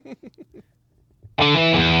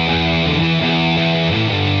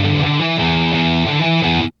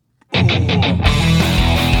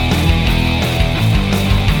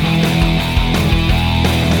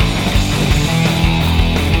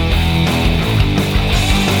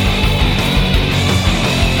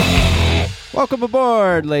Welcome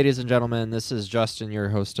aboard, ladies and gentlemen. This is Justin, your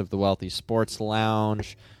host of the Wealthy Sports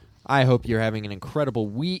Lounge. I hope you're having an incredible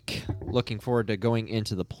week. Looking forward to going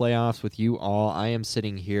into the playoffs with you all. I am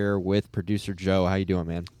sitting here with producer Joe. How you doing,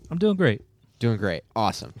 man? I'm doing great. Doing great.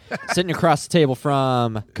 Awesome. Sitting across the table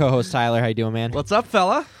from co-host Tyler. How you doing, man? What's up,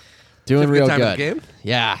 fella? Doing real time good. at the game?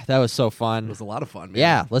 Yeah, that was so fun. It was a lot of fun, man.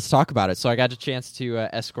 Yeah, let's talk about it. So I got a chance to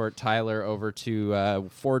escort Tyler over to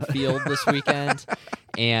Ford Field this weekend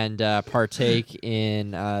and partake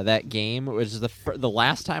in that game. It was the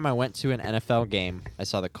last time I went to an NFL game. I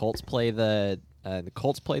saw the Colts play the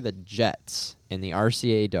Jets in the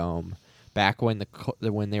RCA Dome back when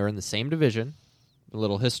when they were in the same division. A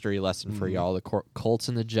little history lesson for y'all. The Colts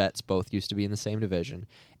and the Jets both used to be in the same division.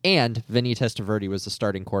 And Vinny Testaverde was the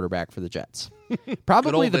starting quarterback for the Jets.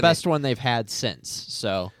 Probably the best one they've had since.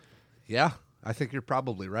 So, Yeah, I think you're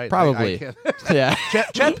probably right. Probably. Yeah.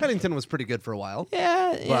 Chad Pennington was pretty good for a while.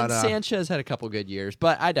 Yeah, But, and Sanchez had a couple good years,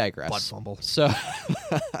 but I digress. Butt fumble. So,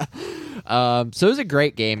 so it was a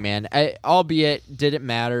great game, man. Albeit, did it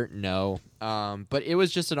matter? No. But it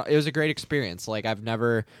was just it was a great experience. Like I've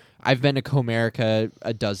been to Comerica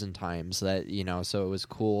a dozen times. So it was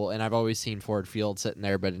cool. And I've always seen Ford Field sitting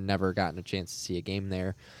there, but never gotten a chance to see a game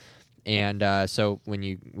there. And so when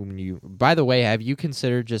you, by the way, have you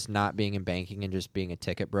considered just not being in banking and just being a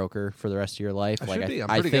ticket broker for the rest of your life? I should be. I'm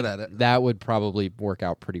pretty good at it. That would probably work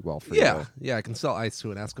out pretty well for you. Yeah, I can sell ice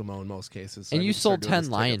to an Eskimo in most cases. So And I you need to start sold doing 10 these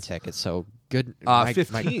Lion tickets. tickets, so good.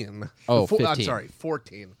 15. Oh, 15. 15. I'm sorry,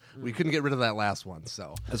 14. We couldn't get rid of that last one,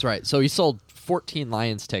 so. That's right. So you sold 14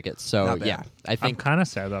 Lions tickets. So Not bad. yeah, I I'm think kind of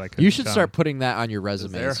sad that I couldn't. you should come. start putting that on your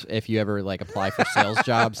resumes if you ever apply for sales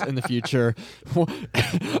jobs in the future.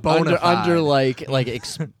 under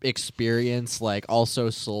experience, also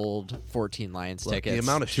sold 14 Lions Look, the tickets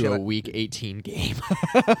amount of to shit a I- Week 18 game.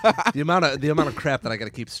 the amount of crap that I got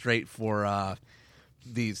to keep straight for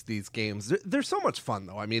these games. They're so much fun,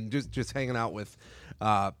 though. I mean, just hanging out with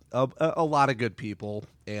a lot of good people,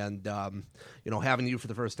 and having you for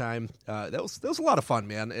the first time. That was a lot of fun,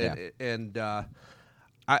 man. Yeah. And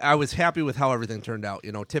I was happy with how everything turned out.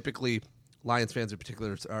 Typically Lions fans in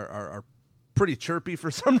particular are pretty chirpy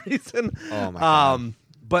for some reason. Oh my God.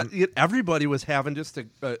 But everybody was having just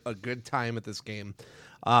a good time at this game.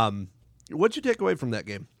 What'd you take away from that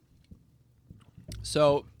game?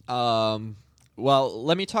 So, well,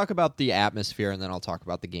 let me talk about the atmosphere, and then I'll talk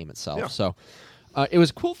about the game itself. Yeah. So, it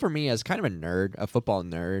was cool for me as kind of a nerd, a football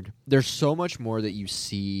nerd. There's so much more that you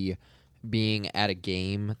see being at a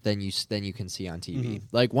game than you can see on TV. Mm-hmm.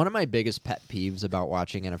 Like, one of my biggest pet peeves about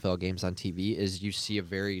watching NFL games on TV is you see a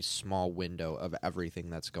very small window of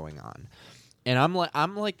everything that's going on. And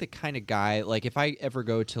I'm like the kind of guy, like, if I ever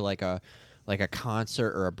go to like a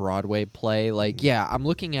concert or a Broadway play, I'm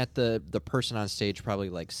looking at the person on stage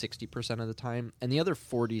probably 60% of the time, and the other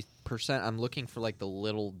 40% I'm looking for the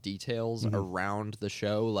little details around the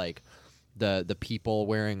show, like the people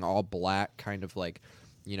wearing all black, kind of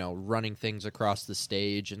running things across the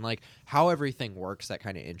stage, and how everything works. That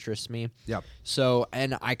kind of interests me. Yep. So,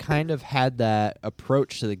 and I kind of had that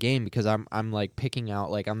approach to the game because I'm picking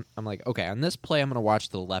out I'm okay, on this play I'm going to watch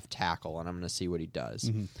the left tackle and I'm going to see what he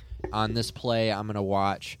does. On this play I'm going to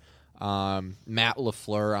watch Matt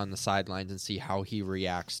LaFleur on the sidelines and see how he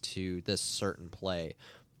reacts to this certain play.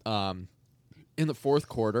 In the fourth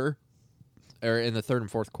quarter, or in the third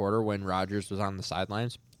and fourth quarter, when Rodgers was on the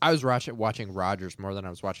sidelines, I was watching Rodgers more than I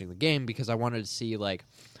was watching the game because I wanted to see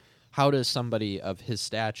how does somebody of his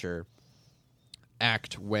stature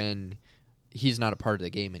act when he's not a part of the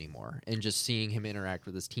game anymore, and just seeing him interact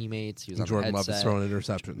with his teammates. He was on Jordan the Love headset. is throwing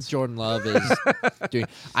interceptions. Jordan Love is doing.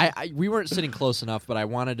 We weren't sitting close enough, but I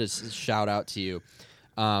wanted to shout out to you.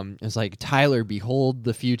 It was Tyler, behold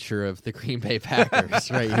the future of the Green Bay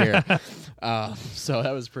Packers right here. So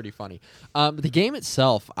that was pretty funny. But the game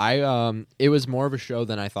itself, it was more of a show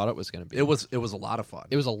than I thought it was going to be. It was a lot of fun.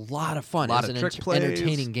 It was a lot of fun. A lot it was of an trick plays.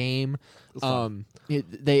 entertaining game.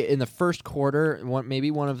 They in the first quarter,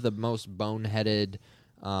 maybe one of the most boneheaded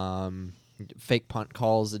fake punt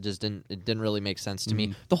calls. It didn't really make sense to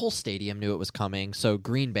me. The whole stadium knew it was coming, so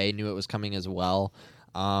Green Bay knew it was coming as well.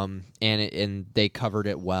 And they covered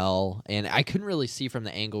it well, and I couldn't really see from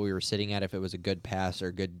the angle we were sitting at if it was a good pass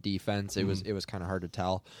or good defense. It was kind of hard to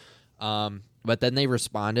tell. But then they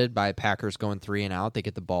responded by Packers going 3 and out. They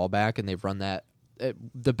get the ball back, and they've run that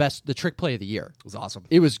the trick play of the year. It was awesome.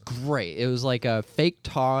 It was great. It was like a fake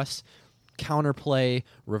toss, counter play,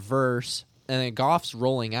 reverse, and then Goff's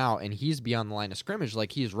rolling out, and he's beyond the line of scrimmage,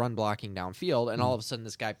 like he's run blocking downfield, and all of a sudden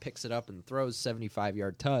this guy picks it up and throws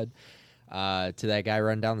 75-yard tud. to that guy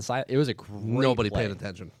running down the side. It was a great Nobody play. paid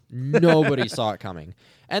attention. Nobody saw it coming.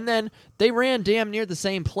 And then they ran damn near the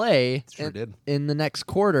same play in the next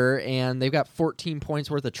quarter, and they've got 14 points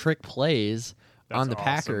worth of trick plays on the awesome.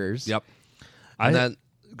 Packers. Yep. And then,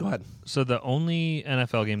 go ahead. So the only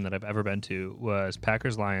NFL game that I've ever been to was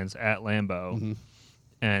Packers-Lions at Lambeau,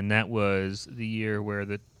 and that was the year where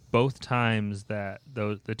both times that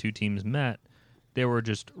the two teams met, there were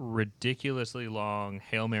just ridiculously long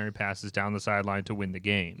Hail Mary passes down the sideline to win the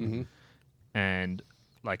game. And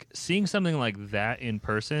like seeing something like that in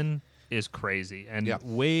person is crazy and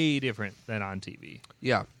way different than on TV.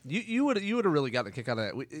 Yeah, you would have really gotten a kick out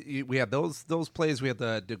of that. We had those plays. We had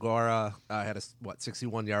the DeGuara had a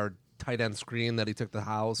 61-yard tight end screen that he took the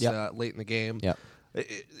house late in the game. Yep.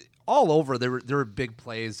 All over there were big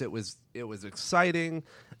plays. It was exciting,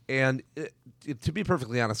 and to be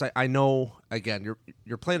perfectly honest, I know again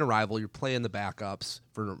you're playing a rival, you're playing the backups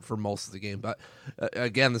for most of the game, but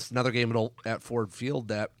again this is another game at Ford Field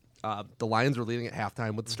that the Lions were leading at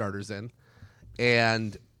halftime with starters in,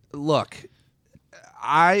 and look,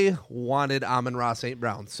 I wanted Amon-Ra St.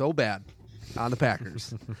 Brown so bad on the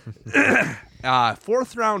Packers,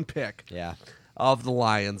 4th round pick. Yeah. Of the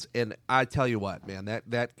Lions, and I tell you what, man,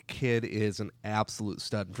 that kid is an absolute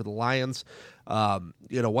stud. For the Lions,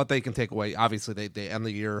 what they can take away, obviously they end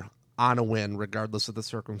the year on a win, regardless of the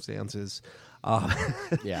circumstances.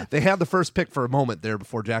 They had the first pick for a moment there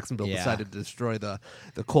before Jacksonville decided to destroy the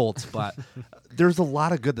Colts, but there's a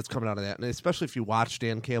lot of good that's coming out of that, and especially if you watch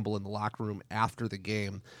Dan Campbell in the locker room after the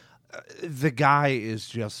game, the guy is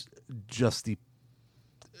just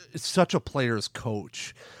such a player's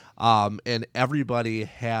coach. And everybody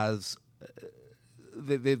has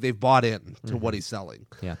they've bought in to what he's selling.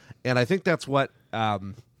 Yeah. And I think that's what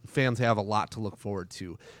fans have a lot to look forward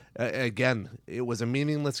to. Again, it was a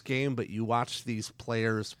meaningless game, but you watch these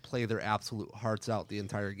players play their absolute hearts out the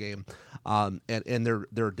entire game. And there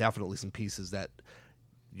are definitely some pieces that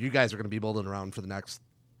you guys are going to be building around for the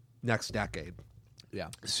next decade. Yeah.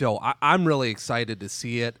 So I'm really excited to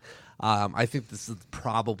see it. I think this is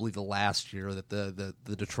probably the last year that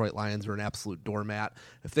the Detroit Lions are an absolute doormat.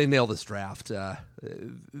 If they nail this draft,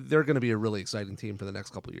 they're going to be a really exciting team for the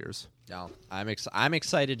next couple of years. No, I'm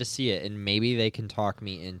excited to see it, and maybe they can talk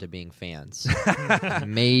me into being fans.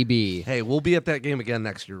 Maybe. Hey, we'll be at that game again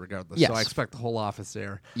next year regardless. Yes. So I expect the whole office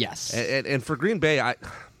there. Yes. And for Green Bay,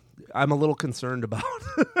 I'm a little concerned about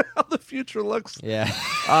how the future looks. Yeah.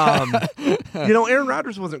 Aaron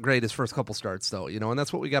Rodgers wasn't great his first couple starts, though, and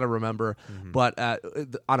that's what we got to remember. Mm-hmm. But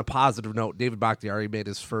on a positive note, David Bakhtiari made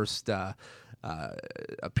his first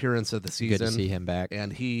appearance of the season. Good to see him back.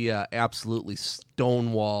 And he absolutely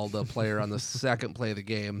stonewalled a player on the second play of the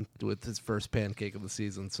game with his first pancake of the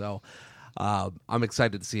season. So I'm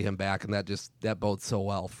excited to see him back, and that bodes so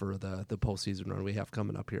well for the postseason run we have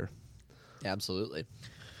coming up here. Absolutely.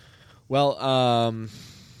 Well,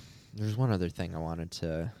 there's one other thing I wanted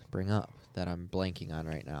to bring up that I'm blanking on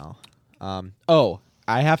right now.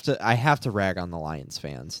 I have to rag on the Lions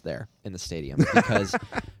fans there in the stadium because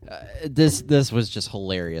this was just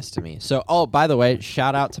hilarious to me. So, by the way,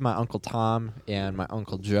 shout out to my Uncle Tom and my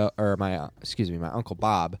Uncle Joe, or my Uncle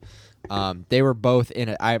Bob. They were both in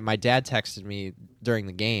it. My dad texted me during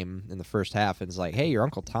the game in the first half and was like, "Hey, your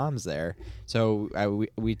Uncle Tom's there." So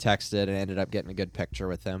we texted and ended up getting a good picture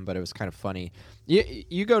with him. But it was kind of funny.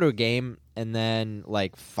 You go to a game and then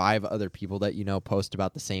like 5 other people that post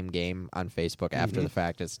about the same game on Facebook after the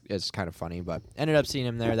fact. It's kind of funny. But ended up seeing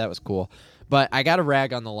him there. That was cool. But I got to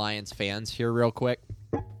rag on the Lions fans here real quick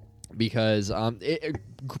because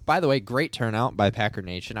by the way, great turnout by Packer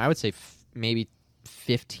Nation. I would say maybe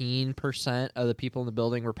 15% of the people in the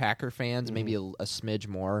building were Packer fans, maybe a smidge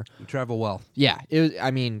more. You travel well. Yeah, it was.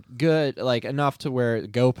 I mean, good, like enough to where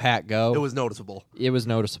go Pack go. It was noticeable.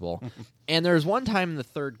 And there was one time in the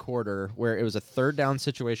third quarter where it was a third down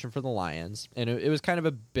situation for the Lions, and it was kind of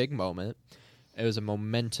a big moment. It was a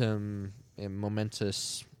momentous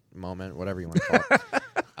moment, whatever you want to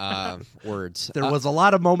call it. Words. There was a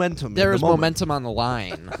lot of momentum. There was momentum on the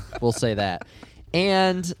line. We'll say that.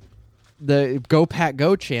 And the Go Pack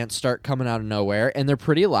Go chants start coming out of nowhere, and they're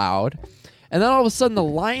pretty loud. And then all of a sudden, the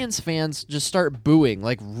Lions fans just start booing,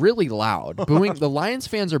 like really loud. The Lions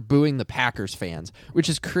fans are booing the Packers fans, which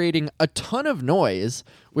is creating a ton of noise,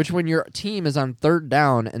 which when your team is on third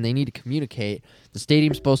down and they need to communicate, the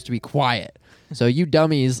stadium's supposed to be quiet. So you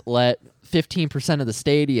dummies let 15% of the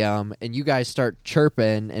stadium, and you guys start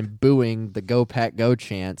chirping and booing the Go Pack Go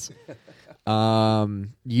chants.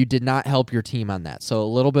 You did not help your team on that. So a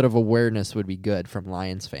little bit of awareness would be good from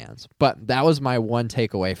Lions fans. But that was my one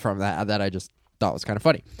takeaway from that I just thought was kind of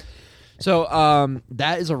funny. So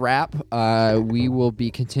that is a wrap. We will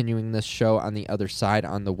be continuing this show on the other side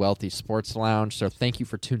on the Wealthy Sports Lounge. So thank you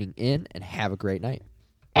for tuning in and have a great night.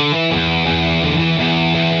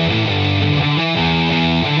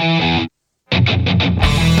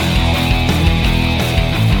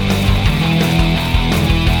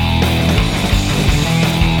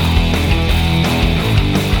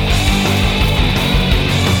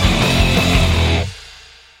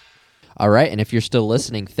 All right, and if you're still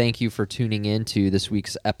listening, thank you for tuning in to this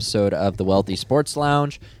week's episode of the Wealthy Sports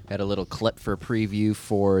Lounge. Got a little clip for preview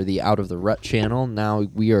for the Out of the Rut channel. Now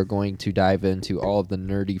we are going to dive into all of the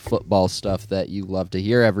nerdy football stuff that you love to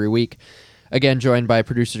hear every week. Again, joined by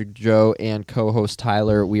producer Joe and co-host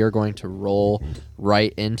Tyler, we are going to roll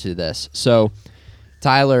right into this. So,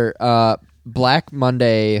 Tyler, Black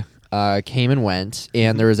Monday came and went,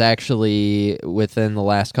 and there was actually, within the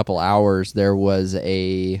last couple hours, there was one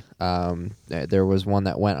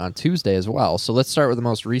that went on Tuesday as well. So let's start with the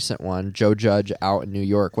most recent one, Joe Judge out in New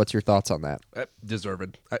York. What's your thoughts on that?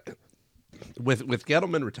 Deserved. With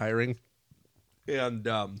Gettleman retiring and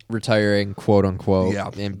retiring, quote unquote, yeah,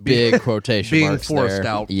 and big quotation being marks forced there.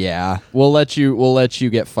 out. Yeah, we'll let you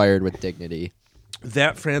get fired with dignity.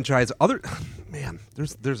 That franchise,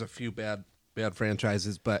 there's a few bad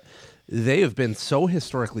franchises, but they have been so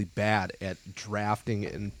historically bad at drafting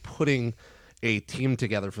and putting a team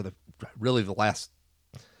together for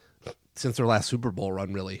since their last Super Bowl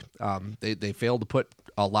run. Really, they failed to put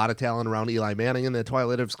a lot of talent around Eli Manning in the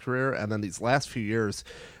twilight of his career, and then these last few years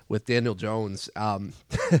with Daniel Jones,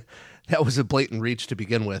 that was a blatant reach to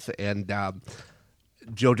begin with, and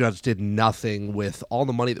Joe Judge did nothing with all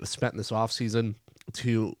the money that was spent in this offseason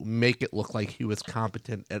to make it look like he was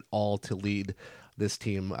competent at all to lead this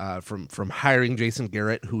team, from hiring Jason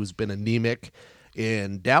Garrett, who's been anemic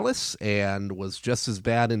in Dallas and was just as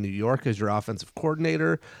bad in New York as your offensive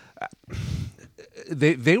coordinator.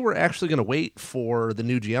 They were actually going to wait for the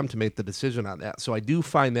new GM to make the decision on that. So I do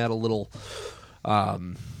find that a little,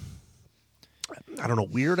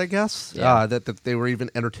 weird, I guess, yeah. that they were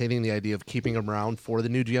even entertaining the idea of keeping him around for the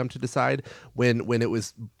new GM to decide when it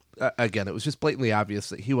was, again, it was just blatantly obvious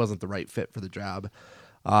that he wasn't the right fit for the job.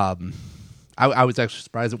 I was actually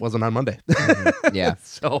surprised it wasn't on Monday. Mm-hmm. Yeah.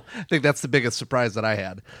 So I think that's the biggest surprise that I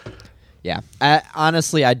had. Yeah.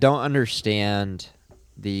 Honestly, I don't understand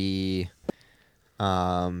the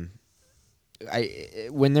when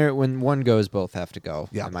one goes, both have to go,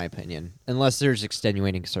 Yeah. in my opinion. Unless there's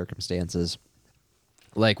extenuating circumstances.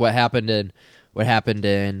 Like what happened in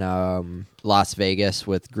Las Vegas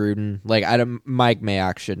with Gruden. Like Mike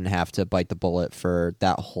Mayock shouldn't have to bite the bullet for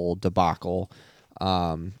that whole debacle.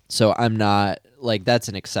 So I'm not, like, that's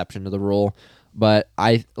an exception to the rule. But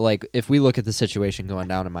if we look at the situation going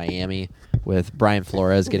down in Miami with Brian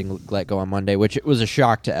Flores getting let go on Monday, which it was a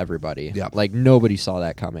shock to everybody. Yeah. Like, nobody saw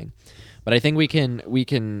that coming. But I think we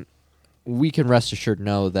can rest assured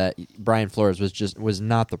know that Brian Flores was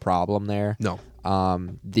not the problem there. No.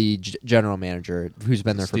 The general manager, who's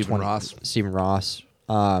been there for Stephen Ross,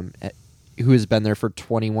 who has been there for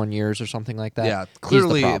 21 years or something like that. Yeah,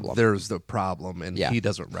 clearly there's the problem, and he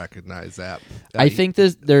doesn't recognize that. I think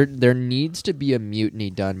there needs to be a mutiny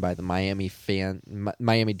done by the Miami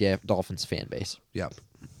Dolphins fan base. Yeah.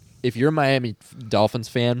 If you're a Miami Dolphins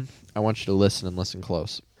fan, I want you to listen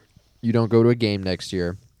close. You don't go to a game next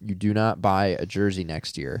year. You do not buy a jersey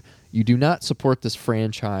next year. You do not support this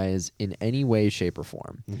franchise in any way, shape, or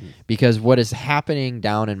form. Mm-hmm. Because what is happening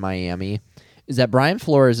down in Miami is that Brian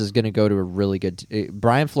Flores is going to go to a really good...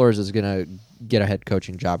 Brian Flores is going to get a head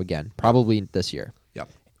coaching job again, probably this year. Yeah.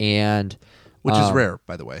 And... Which is rare,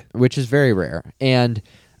 by the way. Which is very rare. And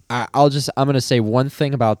I'm going to say one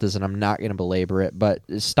thing about this, and I'm not going to belabor it, but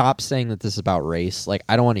stop saying that this is about race. Like,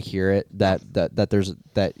 I don't want to hear it, there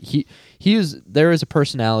is a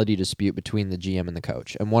personality dispute between the GM and the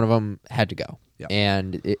coach, and one of them had to go. Yeah.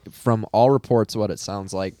 And from all reports, what it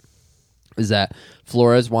sounds like is that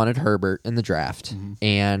Flores wanted Herbert in the draft,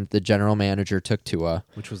 and the general manager took Tua.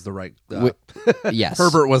 Which was the right... yes.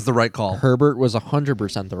 Herbert was the right call. Herbert was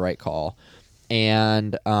 100% the right call.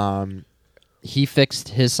 And he fixed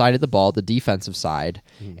his side of the ball, the defensive side,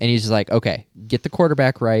 and he's like, okay, get the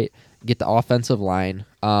quarterback right, get the offensive line.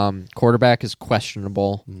 Quarterback is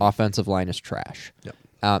questionable. Offensive line is trash.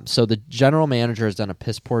 Yep. So the general manager has done a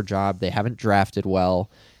piss-poor job. They haven't drafted well.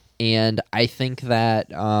 And I think that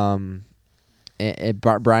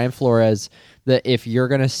Brian Flores, that if you're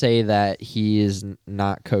going to say that he is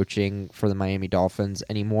not coaching for the Miami Dolphins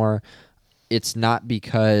anymore, it's not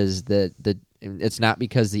because It's not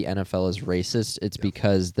because the NFL is racist. It's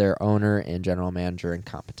because their owner and general manager are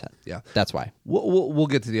incompetent. Yeah, that's why. We'll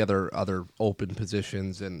get to the other open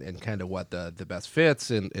positions and kind of what the best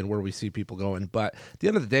fits and where we see people going. But at the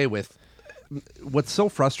end of the day, with what's so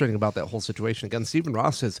frustrating about that whole situation, again, Stephen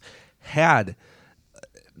Ross has had,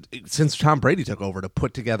 since Tom Brady took over, to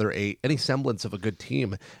put together any semblance of a good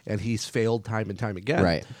team, and he's failed time and time again.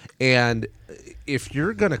 Right. And if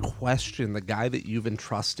you're going to question the guy that you've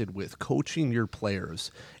entrusted with coaching your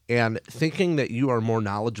players and thinking that you are more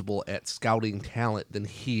knowledgeable at scouting talent than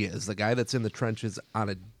he is, the guy that's in the trenches on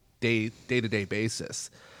a day-to-day basis,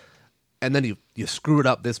 and then you screw it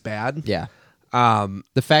up this bad. Yeah.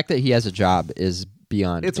 The fact that he has a job is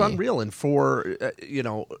beyond it's me. unreal. And for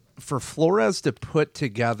for Flores to put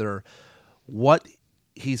together what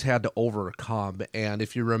he's had to overcome, and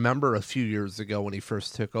if you remember a few years ago when he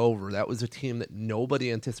first took over, that was a team that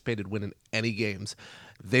nobody anticipated winning any games.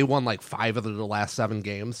 They won like 5 of the last 7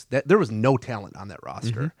 games. There was no talent on that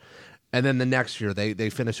roster. Mm-hmm. And then the next year they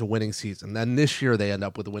finish a winning season. Then this year they end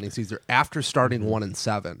up with a winning season after starting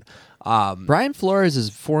 1-7. Brian Flores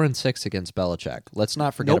is 4-6 against Belichick. Let's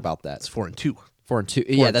not forget about that. It's 4-2. 4-2.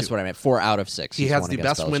 Yeah, that's what I meant. 4 out of 6. He has the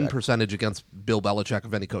best win percentage against Bill Belichick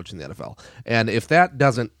of any coach in the NFL. And if that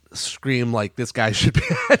doesn't scream like this guy should be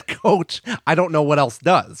head coach, I don't know what else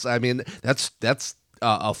does. I mean, that's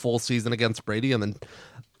a full season against Brady, and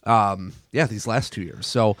then these last 2 years.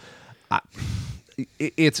 So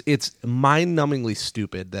it's mind-numbingly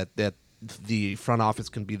stupid that the front office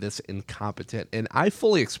can be this incompetent. And I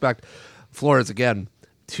fully expect Flores again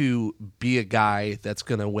to be a guy that's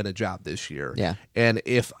going to win a job this year. Yeah. And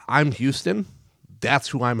if I'm Houston, that's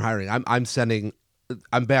who I'm hiring. I'm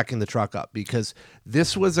backing the truck up, because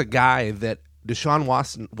this was a guy that Deshaun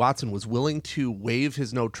Watson was willing to waive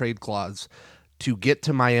his no trade clause to get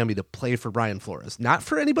to Miami to play for Brian Flores, not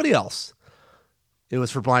for anybody else. It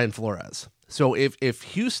was for Brian Flores. So if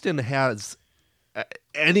Houston has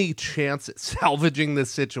any chance at salvaging this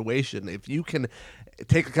situation, if you can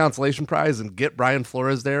take a consolation prize and get Brian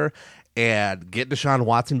Flores there and get Deshaun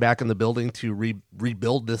Watson back in the building to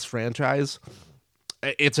rebuild this franchise,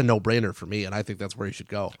 it's a no-brainer for me, and I think that's where he should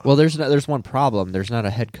go. Well, there's one problem. There's not a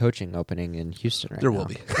head coaching opening in Houston right now. There will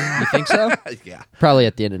be. You think so? Yeah. Probably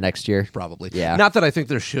at the end of next year. Probably. Yeah. Not that I think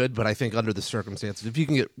there should, but I think under the circumstances, if you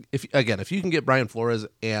can get Brian Flores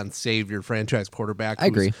and save your franchise quarterback, I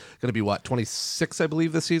agree. Going to be 26, I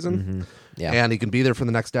believe, this season. Mm-hmm. Yeah. And he can be there for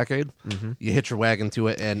the next decade. Mm-hmm. You hitch your wagon to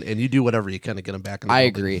it, and you do whatever you can to get him back in the building.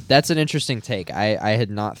 Agree. That's an interesting take. I had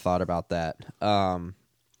not thought about that.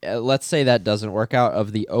 Let's say that doesn't work out.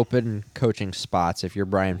 Of the open coaching spots, if you're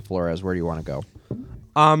Brian Flores, where do you want to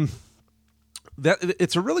go?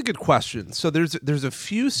 It's a really good question. So there's a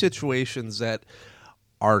few situations that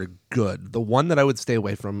are good. The one that I would stay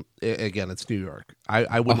away from, again, it's New York.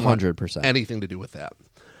 I wouldn't 100% want anything to do with that.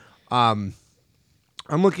 I'm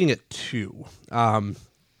looking at 2.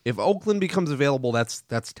 If Oakland becomes available, that's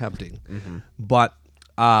tempting. Mm-hmm. But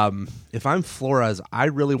if I'm Flores, I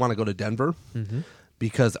really want to go to Denver. Mm-hmm.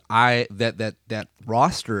 Because that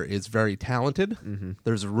roster is very talented. Mm-hmm.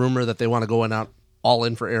 There's a rumor that they want to go all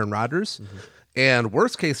in for Aaron Rodgers. Mm-hmm. And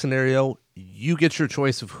worst case scenario, you get your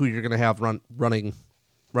choice of who you're going to have running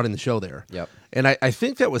the show there. Yep. And I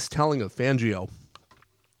think that was telling of Fangio,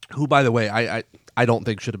 who, by the way, I don't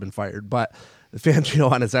think should have been fired. But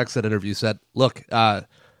Fangio on his exit interview said, look,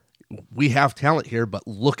 we have talent here, but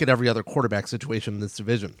look at every other quarterback situation in this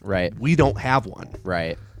division. Right. We don't have one.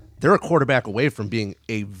 Right. They're a quarterback away from being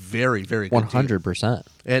a very, very good 100%.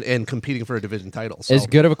 team and competing for a division title. So. As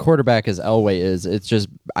good of a quarterback as Elway is, it's just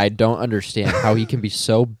I don't understand how he can be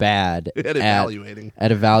so bad at evaluating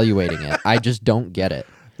it. I just don't get it.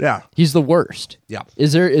 Yeah, he's the worst. Yeah,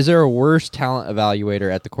 is there a worse talent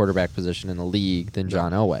evaluator at the quarterback position in the league than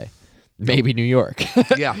John Elway? Maybe New York.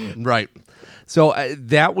 Yeah, right. So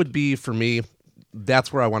that would be for me.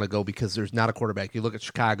 That's where I want to go, because there's not a quarterback. You look at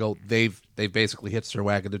Chicago; they've basically hitched their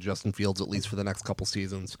wagon to Justin Fields, at least for the next couple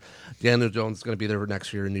seasons. Daniel Jones is going to be there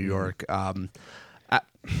next year in New York.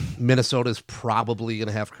 Minnesota is probably going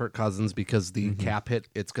to have Kirk Cousins, because the cap hit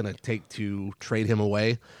it's going to take to trade him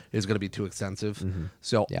away is going to be too extensive. Mm-hmm.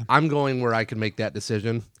 So I'm going where I can make that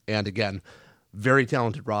decision. And again, very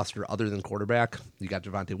talented roster other than quarterback. You got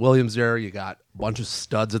Javonte Williams there. You got a bunch of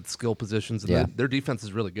studs at the skill positions. And their defense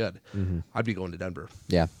is really good. Mm-hmm. I'd be going to Denver.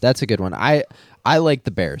 Yeah, that's a good one. I like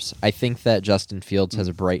the Bears. I think that Justin Fields has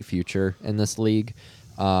a bright future in this league.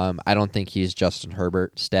 I don't think he's Justin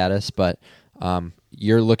Herbert status, but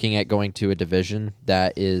you're looking at going to a division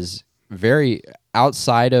that is very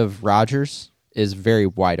outside of Rodgers is very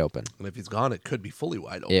wide open. And if he's gone, it could be fully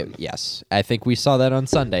wide open. Yes, I think we saw that on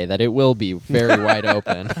Sunday, that it will be very wide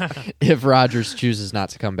open if Rodgers chooses not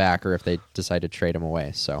to come back or if they decide to trade him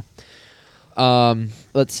away. So,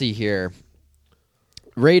 let's see here.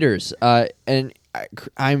 Raiders, and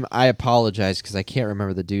I apologize because I can't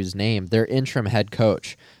remember the dude's name. Their interim head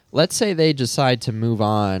coach. Let's say they decide to move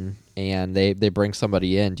on and they bring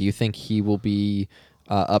somebody in. Do you think he will be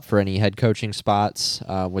up for any head coaching spots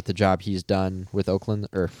with the job he's done with Oakland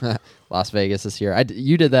or Las Vegas this year?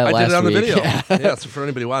 You did that last week. I did it on the video. Yeah. Yeah, so for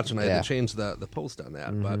anybody watching, I had to change the post on that.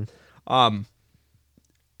 Mm-hmm. But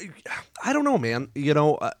I don't know, man.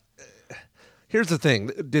 Here's the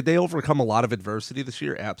thing. Did they overcome a lot of adversity this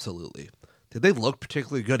year? Absolutely. Did they look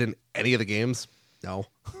particularly good in any of the games? No.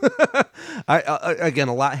 Again,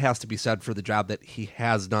 a lot has to be said for the job that he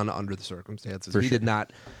has done under the circumstances. He did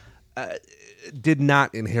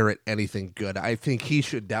not inherit anything good. I think he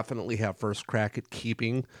should definitely have first crack at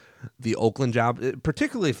keeping the Oakland job,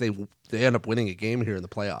 particularly if they end up winning a game here in the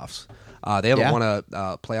playoffs. They haven't won a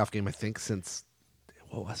playoff game, I think, since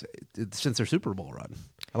their Super Bowl run.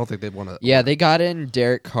 I don't think they've won a... Yeah, they got in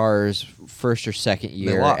Derek Carr's first or second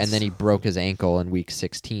year, lost. and then he broke his ankle in Week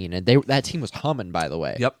 16. And that team was humming, by the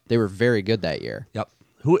way. Yep. They were very good that year. Yep.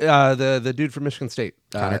 Who the dude from Michigan State?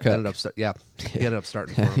 Connor Cook. He ended up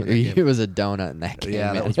starting for him. In that He game. was a donut in that game.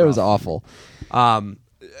 Yeah, man. that It was was awful.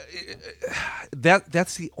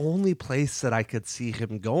 That's the only place that I could see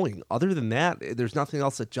him going. Other than that, there's nothing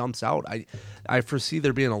else that jumps out. I foresee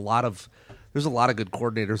there being a lot of good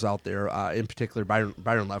coordinators out there. In particular, Byron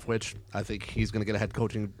Leftwich. I think he's going to get a head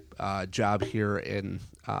coaching job here in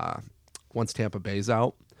once Tampa Bay's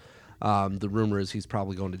out. The rumor is he's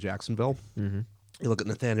probably going to Jacksonville. Mm-hmm. You look at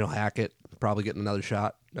Nathaniel Hackett, probably getting another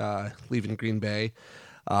shot, leaving Green Bay.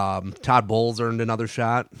 Todd Bowles earned another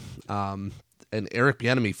shot. And Eric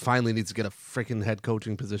Bieniemy finally needs to get a freaking head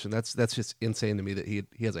coaching position. That's just insane to me that he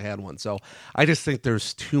hasn't had one. So I just think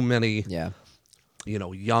there's too many,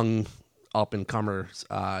 young up and comers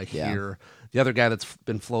here. The other guy that's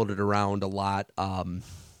been floated around a lot,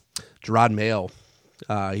 Gerard Mayo.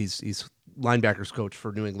 He's linebackers coach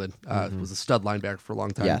for New England. Was a stud linebacker for a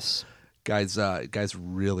long time. Yes, guy's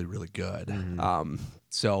really, really good.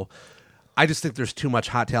 So I just think there's too much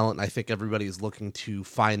hot talent, and I think everybody is looking to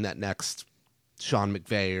find that next Sean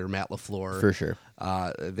McVay or Matt LaFleur. for sure.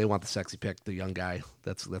 They want the sexy pick, the young guy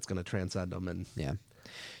that's going to transcend them. And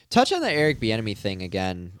touch on the Eric Bieniemy thing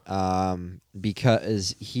again,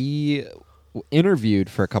 because he interviewed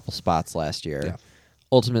for a couple spots last year. Yeah.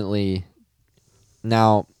 Ultimately,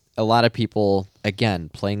 now a lot of people again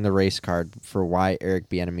playing the race card for why Eric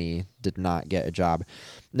Bieniemy did not get a job.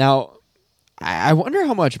 Now, I wonder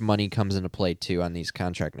how much money comes into play too on these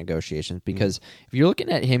contract negotiations, because if you're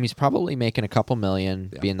looking at him, he's probably making a couple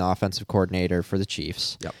million being the offensive coordinator for the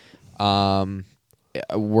Chiefs. Yep.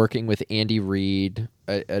 Working with Andy Reid,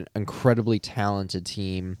 an incredibly talented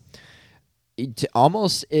team.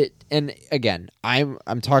 And again,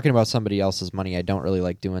 I'm talking about somebody else's money. I don't really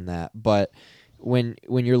like doing that, but when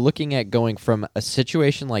you're looking at going from a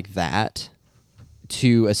situation like that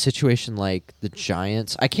to a situation like the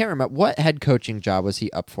Giants, I can't remember what head coaching job was he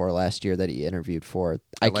up for last year that he interviewed for.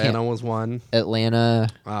 Atlanta was one. Atlanta.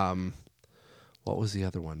 What was the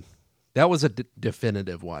other one? That was a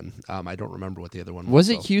definitive one. I don't remember what the other one was. Was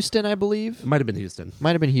it Houston, I believe? It might have been Houston.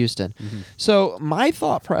 Might have been Houston. Mm-hmm. So my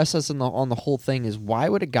thought process on the whole thing is, why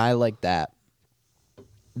would a guy like that...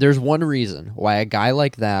 There's one reason why a guy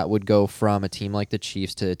like that would go from a team like the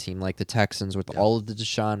Chiefs to a team like the Texans with all of the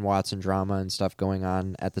Deshaun Watson drama and stuff going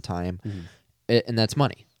on at the time, and that's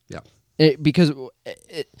money. Yeah, because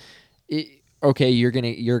okay, you're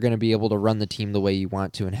gonna be able to run the team the way you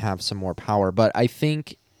want to and have some more power, but I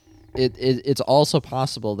think it's also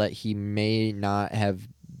possible that he may not have,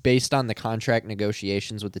 based on the contract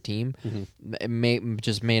negotiations with the team, it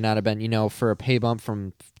may not have been, for a pay bump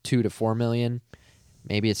from $2 to $4 million.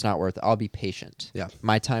 Maybe it's not worth it. I'll be patient. Yeah.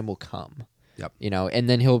 My time will come. Yep. And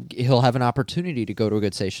then he'll have an opportunity to go to a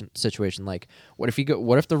good situation. Like, what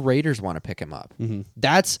if the Raiders want to pick him up? Mm-hmm.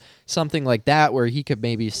 That's something like that where he could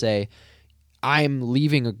maybe say, I'm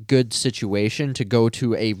leaving a good situation to go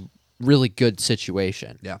to a really good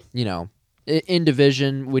situation. Yeah. In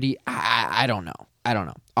division, would he? I don't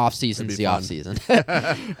know. Off season's the off season.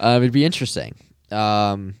 It'd be interesting.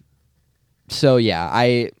 So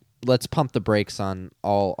yeah, let's pump the brakes on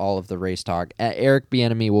all of the race talk. Eric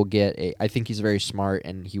Bieniemy will get I think he's very smart,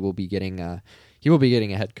 and he will be getting a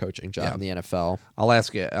head coaching job in the NFL. I'll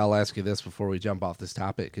ask you this before we jump off this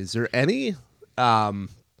topic. Is there any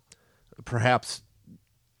perhaps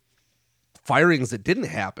firings that didn't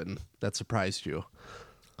happen that surprised you?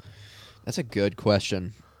 That's a good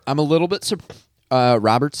question. I'm a little bit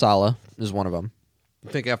Robert Saleh is one of them. You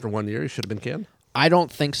think after 1 year he should have been canned? I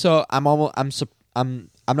don't think so. I'm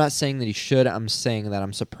not saying that he should. I'm saying that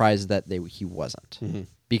I'm surprised that he wasn't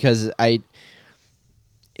because they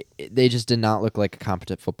just did not look like a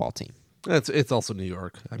competent football team. It's also New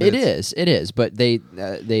York. I mean, It is. But they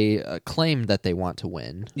claimed that they want to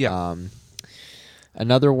win. Yeah.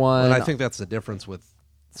 Another one. And I think that's the difference with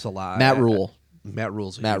Saleh. Matt Rule. Matt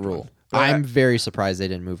Rule's a Matt huge Rule. one. But I'm very surprised they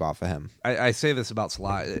didn't move off of him. I say this about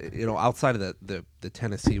Saleh. Outside of the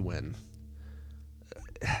Tennessee win,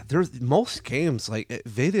 there's most games like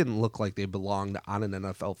they didn't look like they belonged on an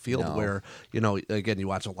NFL field. No. Where again, you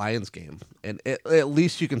watch a Lions game, and at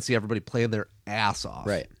least you can see everybody playing their ass off.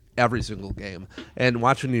 Right. Every single game. And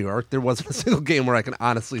watching New York, there wasn't a single game where I can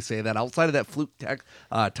honestly say that outside of that fluke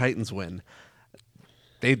Titans win,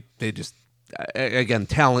 they just again,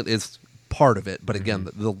 talent is part of it, but again,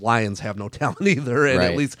 the Lions have no talent either, and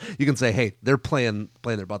Right. at least you can say, hey, they're playing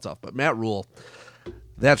their butts off. But Matt Rule,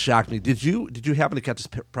 that shocked me. Did you happen to catch his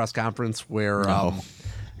press conference where No.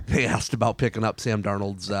 they asked about picking up Sam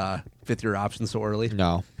Darnold's fifth-year option so early?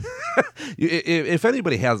 No. If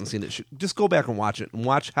anybody hasn't seen it, just go back and watch it and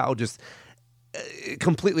watch how just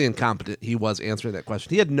completely incompetent he was answering that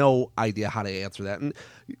question. He had no idea how to answer that, and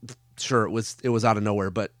sure, it was out of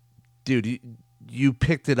nowhere, but dude, you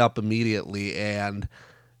picked it up immediately, and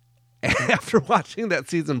after watching that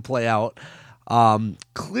season play out,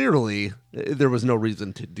 clearly there was no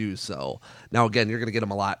reason to do so. Now, again, you're going to get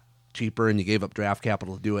him a lot cheaper, and you gave up draft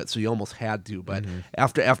capital to do it, so you almost had to. But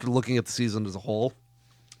after looking at the season as a whole,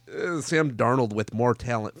 Sam Darnold with more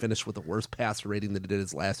talent finished with a worse passer rating than it did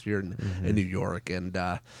his last year in New York, and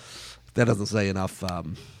that doesn't say enough.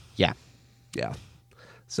 Yeah. Yeah.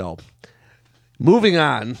 So, moving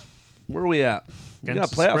on. Where are we at? We got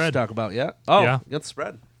Against the playoffs to spread. talk about, yeah? Oh, Yeah. against the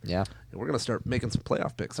spread. Yeah. We're going to start making some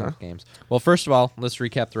playoff picks, huh? Games. Well, first of all, let's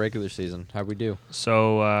recap the regular season. How'd we do?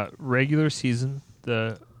 So regular season, we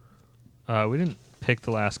didn't pick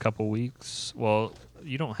the last couple weeks. Well,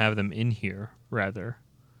 you don't have them in here, rather.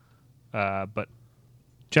 But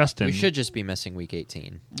Justin, We should just be missing week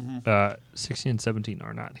 18. 16 and 17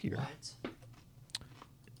 are not here.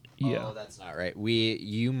 Yeah. Oh, that's not right.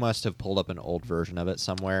 You must have pulled up an old version of it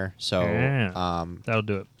somewhere. So, Yeah. That'll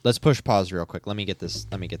do it. let's push pause real quick. Let me get this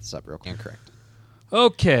up real quick. Incorrect.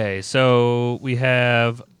 Okay, so we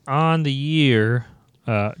have on the year,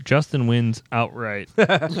 Justin wins outright.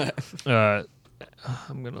 I'm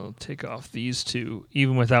going to take off these two.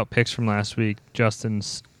 Even without picks from last week,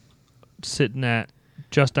 Justin's sitting at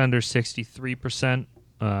just under 63%.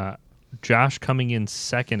 Josh coming in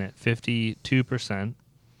second at 52%.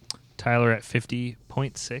 Tyler at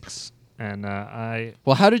 50.6%. And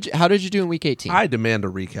Well, how did you do in week 18? I demand a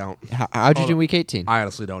recount. How'd you do in week 18? I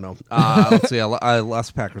honestly don't know. Let's see. I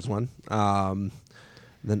lost Packers one.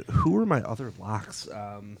 Then who were my other locks?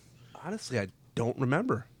 Honestly, I don't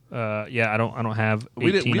remember. I don't have 18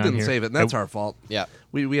 We didn't on here. save it, and that's our fault. Yeah.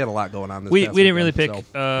 We had a lot going on this We past didn't really weekend, pick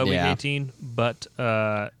so. week Yeah. 18, but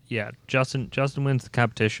Justin wins the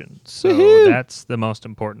competition, so that's the most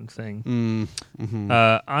important thing.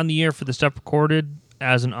 On the year for the stuff recorded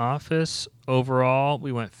as an office, overall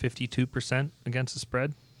we went 52% against the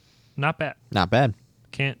spread. Not bad. Not bad.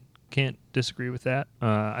 Can't disagree with that.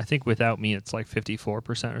 I think without me it's like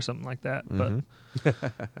 54% or something like that. But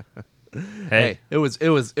Hey, it was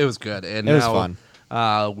good, and It was now,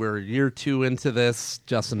 fun. We're year 2 into this.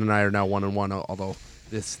 Justin and I are now 1-1. Although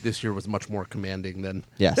this year was much more commanding than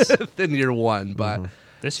Yes. than year 1, but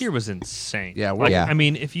this year was insane. Yeah, like, Yeah. I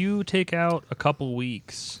mean, if you take out a couple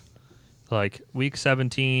weeks, like week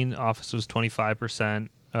 17, office was 25%.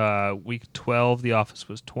 Week 12, the office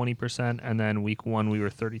was 20%, and then week 1, we were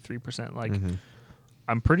 33%. Like,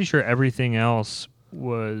 I'm pretty sure everything else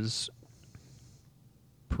was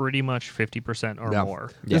pretty much 50% or Yeah. more.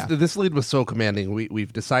 Yeah. This lead was so commanding.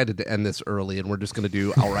 We've decided to end this early, and we're just going to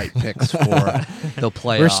do outright picks for the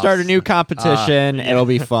playoffs. We're starting a new competition. It'll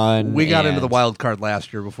be fun. We got into the and- wild card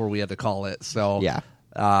last year before we had to call it. So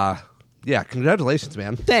Yeah. congratulations,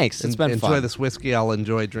 man. Thanks. It's been enjoy fun. this whiskey. I'll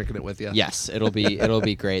enjoy drinking it with you. Yes, it'll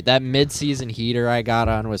be great. That mid-season heater I got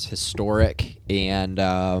on was historic, and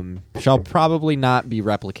shall probably not be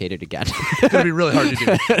replicated again. It's going to be really hard to do.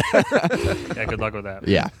 Yeah, good luck with that.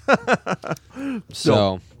 Yeah.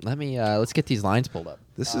 So let's get these lines pulled up.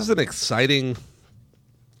 This is an exciting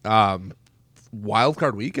wild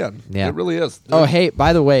card weekend. Yeah. It really is. Oh, hey,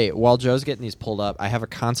 by the way, while Joe's getting these pulled up, I have a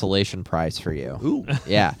consolation prize for you. Ooh.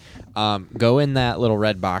 Yeah. Go in that little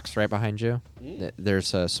red box right behind you. There's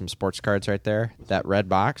some sports cards right there. That red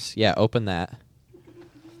box. Yeah, open that.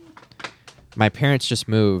 My parents just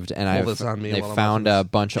moved, and this on me they while I'm found watching a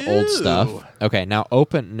this. bunch of old stuff. Ew. Okay, now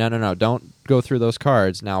open. No. Don't go through those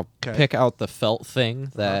cards. Now 'Kay. pick out the felt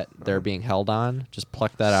thing that they're being held on. Just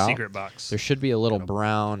pluck that out. Secret box. There should be a little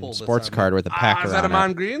brown pull this sports on me. card with a Packer Is that a on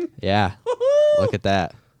Mon it. Green? Yeah, Woohoo! look at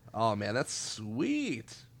that. Oh man, that's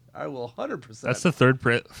sweet. I will 100%. That's the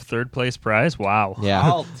third place prize. Wow. Yeah.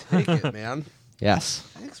 I'll take it, man. Yes.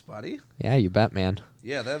 Thanks, buddy. Yeah, you bet, man.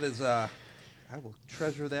 Yeah, that is. I will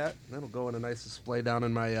treasure that. That'll go in a nice display down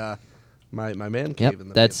in my my man cave. Yep. In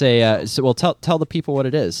the That's basement. so well, tell the people what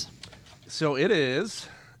it is. So it is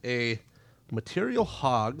a Material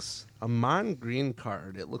Hogs, a Mon Green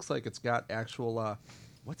card. It looks like it's got actual.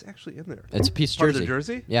 What's actually in there? It's a piece of Part of jersey. the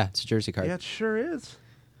jersey? Yeah, it's a jersey card. Yeah, it sure is.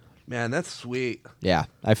 Man, that's sweet. Yeah,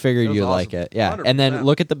 I figured That was you'd awesome. like it. Yeah, and then 100%.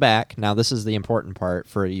 look at the back. Now, this is the important part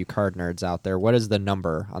for you card nerds out there. What is the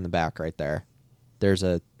number on the back right there? There's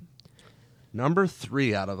a Number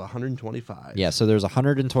 3 out of 125. yeah. So there's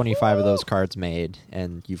 125 of those cards made,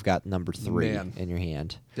 and you've got number 3 Man. in your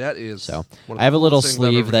hand. That is. So one of I have the a little coolest things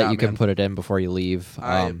I've sleeve ever that got, you can man. put it in before you leave.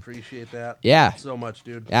 I appreciate that. yeah. So much,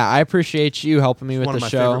 dude. Yeah, I appreciate you helping me with One the of my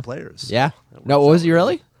show. favorite players. Yeah. That No, works was out you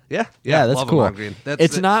really? Yeah. Yeah, that's love cool. Mon Green. That's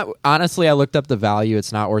It's it. not honestly. I looked up the value.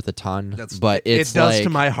 It's not worth a ton. But it it's does like, to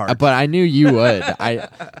my heart. But I knew you would.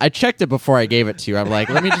 I checked it before I gave it to you. I'm like,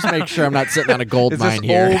 let me just make sure I'm not sitting on a gold Is mine this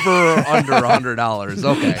here. over or under $100?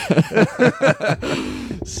 Okay.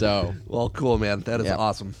 So Well, cool, man. That is Yeah.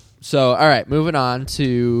 awesome. all right, moving on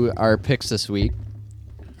to our picks this week.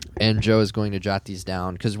 And Joe is going to jot these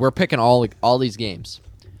down because we're picking all these games.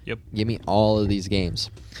 Yep. Give me all of these games.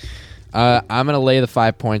 I'm going to lay the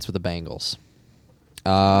 5 points with the Bengals.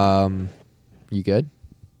 You good?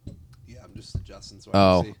 Yeah, I'm just adjusting so I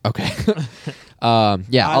Oh, can see. okay.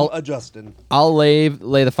 Yeah, I'm I'll adjusting. lay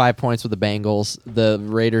the 5 points with the Bengals. The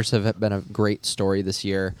Raiders have been a great story this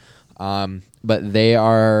year, but they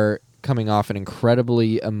are coming off an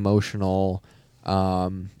incredibly emotional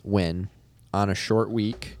win on a short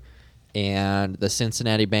week. And the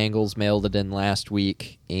Cincinnati Bengals mailed it in last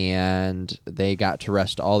week, and they got to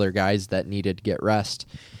rest all their guys that needed to get rest.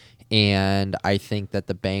 And I think that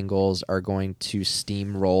the Bengals are going to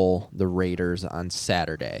steamroll the Raiders on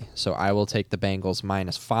Saturday. So I will take the Bengals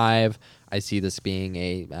 -5. I see this being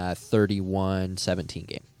a 31-17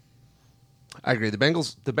 game. I agree. The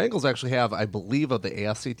Bengals actually have, I believe, of the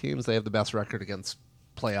AFC teams, they have the best record against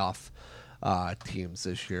playoff teams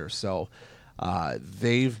this year. So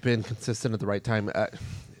they've been consistent at the right time.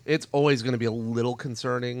 It's always going to be a little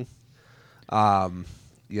concerning,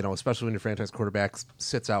 especially when your franchise quarterback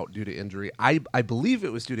sits out due to injury. I believe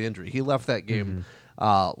it was due to injury. He left that game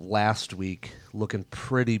last week looking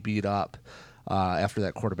pretty beat up after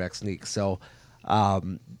that quarterback sneak. So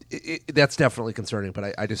that's definitely concerning,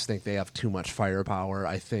 but I just think they have too much firepower.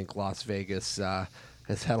 I think Las Vegas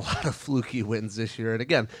has had a lot of fluky wins this year. And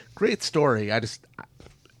again, great story.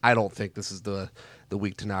 I don't think this is the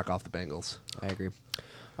week to knock off the Bengals. I agree.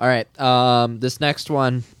 All right, this next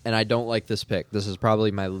one, and I don't like this pick. This is probably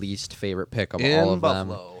my least favorite pick of all of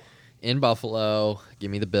them. In Buffalo, give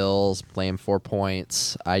me the Bills, playing 4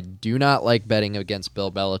 points. I do not like betting against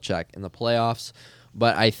Bill Belichick in the playoffs,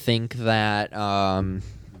 but I think that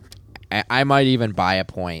I might even buy a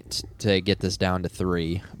point to get this down to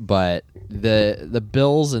 3. But the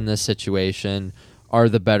Bills in this situation are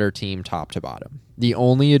the better team top to bottom. The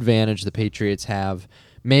only advantage the Patriots have,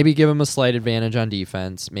 maybe give them a slight advantage on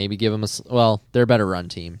defense, maybe give them they're a better run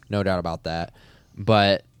team, no doubt about that.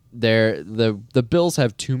 But the Bills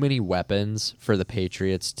have too many weapons for the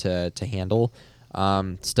Patriots to handle.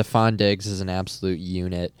 Stephon Diggs is an absolute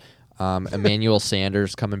unit. Emmanuel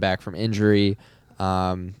Sanders coming back from injury.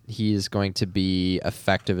 He's going to be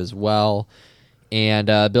effective as well. And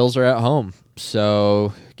Bills are at home.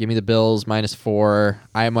 So give me the Bills -4.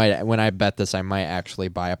 When I bet this, I might actually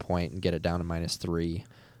buy a point and get it down to -3.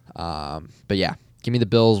 But yeah, give me the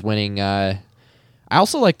Bills winning. I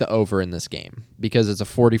also like the over in this game because it's a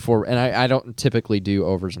 44, and I don't typically do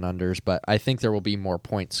overs and unders, but I think there will be more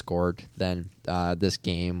points scored than this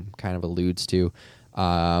game kind of alludes to.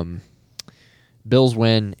 Bills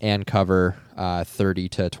win and cover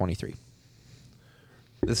 30-23.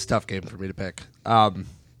 This is a tough game for me to pick,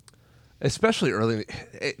 especially early.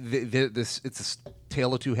 It's a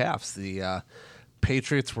tale of two halves. The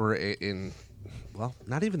Patriots were in. Well,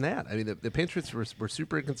 not even that. I mean, the Patriots were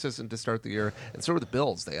super inconsistent to start the year, and so were the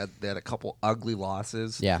Bills. They had a couple ugly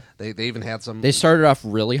losses. Yeah. They even had some. They started off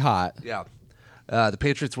really hot. Yeah. The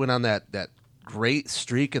Patriots went on that great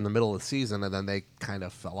streak in the middle of the season, and then they kind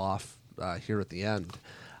of fell off here at the end,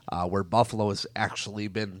 where Buffalo has actually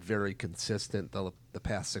been very consistent the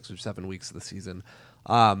past 6 or 7 weeks of the season.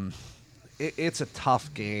 it's a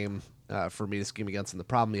tough game for me to scheme against. And the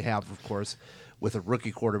problem you have, of course, with a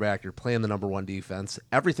rookie quarterback, you're playing the number one defense.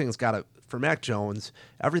 Everything's got to, for Mac Jones,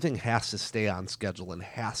 everything has to stay on schedule and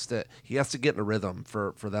he has to get in a rhythm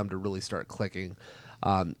for them to really start clicking.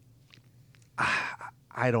 I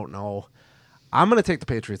don't know. I'm going to take the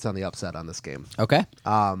Patriots on the upset on this game. Okay.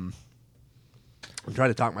 I'm trying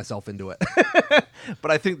to talk myself into it.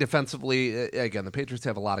 But I think defensively, again, the Patriots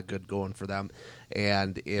have a lot of good going for them.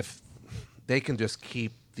 And if they can just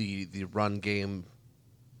keep the run game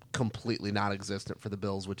completely non-existent for the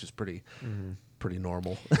Bills, which is pretty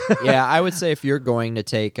normal. Yeah, I would say if you're going to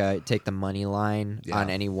take the money line Yeah. on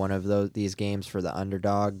any one of these games for the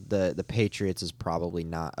underdog, the Patriots is probably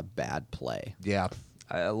not a bad play. Yeah,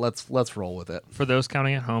 let's roll with it. For those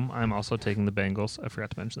counting at home, I'm also taking the Bengals. I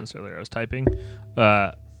forgot to mention this earlier. I was typing.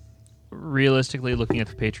 Realistically, looking at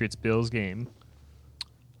the Patriots-Bills game,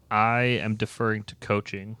 I am deferring to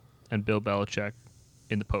coaching and Bill Belichick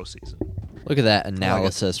in the postseason. Look at that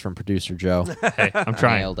analysis from producer Joe. Hey, I'm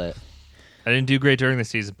trying. Nailed it. I didn't do great during the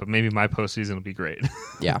season, but maybe my postseason will be great.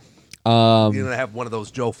 Yeah. You're gonna have one of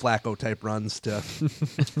those Joe Flacco type runs to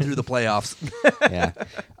through the playoffs.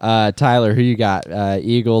 Yeah. Tyler, who you got?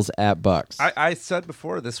 Eagles at Bucks. I said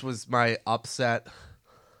before this was my upset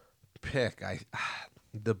pick.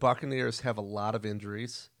 The Buccaneers have a lot of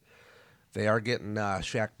injuries. They are getting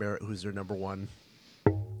Shaq Barrett, who's their number one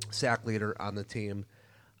sack leader on the team.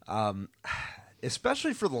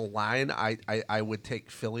 Especially for the line, I would take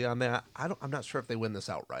Philly on that. I'm not sure if they win this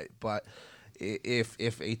outright, but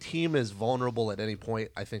if a team is vulnerable at any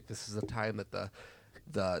point, I think this is the time that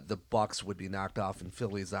the Bucks would be knocked off, and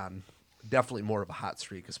Philly's on definitely more of a hot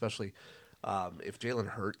streak, especially if Jalen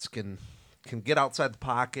Hurts can get outside the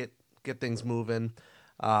pocket, get things moving.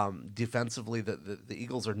 Defensively, the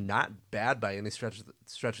Eagles are not bad by any stretch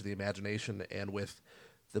of the imagination, and with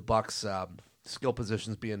the Bucks skill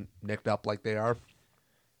positions being nicked up like they are,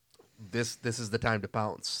 this is the time to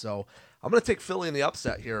pounce. So I'm going to take Philly in the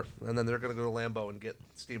upset here, and then they're going to go to Lambeau and get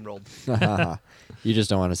steamrolled. You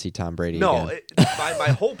just don't want to see Tom Brady No, again.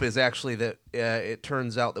 my hope is actually that it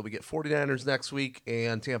turns out that we get 49ers next week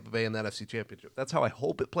and Tampa Bay in the NFC Championship. That's how I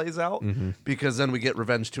hope it plays out, because then we get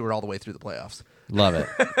revenge tour all the way through the playoffs. Love it.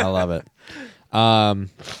 I love it. Gonna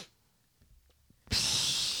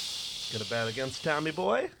bet against Tommy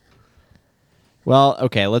Boy? Well,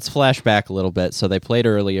 okay, let's flash back a little bit. So they played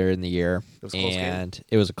earlier in the year, was a close and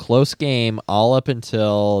it was a close game all up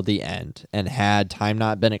until the end. And had time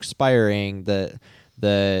not been expiring,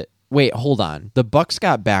 wait, hold on. The Bucks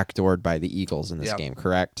got backdoored by the Eagles in this Yeah. game,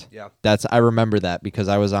 correct? Yeah. I remember that because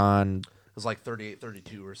I was on. It was like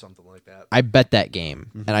 38-32 or something like that. I bet that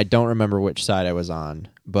game, and I don't remember which side I was on,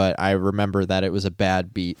 but I remember that it was a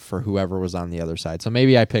bad beat for whoever was on the other side. So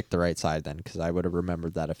maybe I picked the right side then, because I would have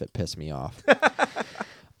remembered that if it pissed me off.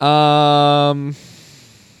 God,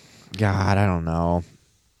 I don't know.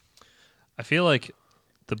 I feel like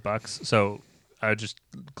the Bucks. So I just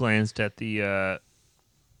glanced at the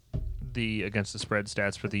against the spread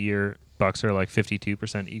stats for the year. Bucks are like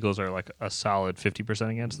 52%. Eagles are like a solid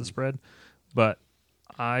 50% against the spread. But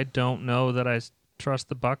I don't know that I trust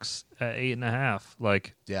the Bucks at 8.5.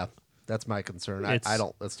 Like, Yeah, that's my concern. It's- I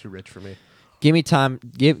don't. That's too rich for me. Give me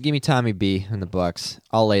give me Tommy B in the Bucks.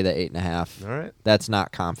 I'll lay the 8.5. All right. That's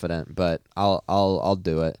not confident, but I'll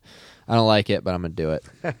do it. I don't like it, but I'm gonna do it.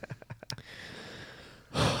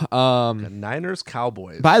 The Niners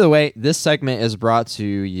Cowboys. By the way, this segment is brought to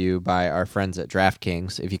you by our friends at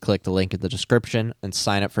DraftKings. If you click the link in the description and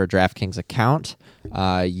sign up for a DraftKings account,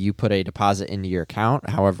 you put a deposit into your account.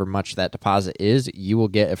 However much that deposit is, you will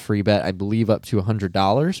get a free bet, I believe, up to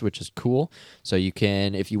 $100, which is cool. So you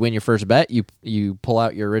can, if you win your first bet, you pull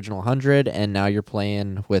out your original 100, and now you're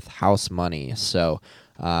playing with house money. So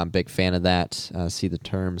big fan of that. See the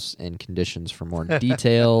terms and conditions for more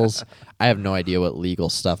details. I have no idea what legal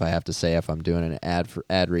stuff I have to say if I'm doing an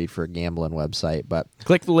ad read for a gambling website. But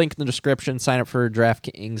click the link in the description, sign up for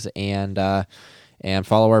DraftKings, and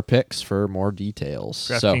follow our picks for more details.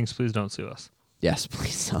 DraftKings, please don't sue us. Yes,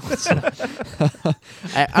 please don't.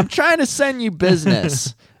 I'm trying to send you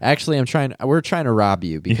business. Actually, we're trying to rob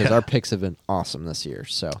you because our picks have been awesome this year.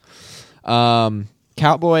 So,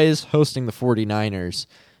 Cowboys hosting the 49ers.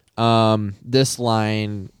 This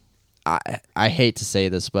line, I hate to say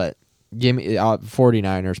this, but give me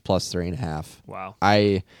 49ers plus 3.5. Wow.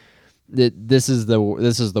 This is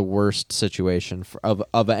the worst situation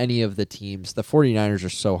of any of the teams. The 49ers are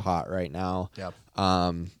so hot right now. Yep.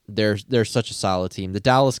 They're such a solid team. The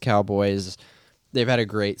Dallas Cowboys, they've had a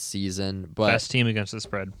great season, but Best team against the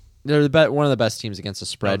spread. they're one of the best teams against the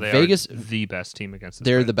spread. No, they Vegas, are the best team against the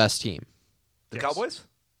they're spread. the best team. The Yes. Cowboys?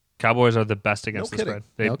 Cowboys are the best against No the kidding. spread.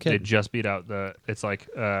 They No they kidding. just beat out the. It's like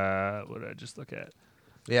what did I just look at?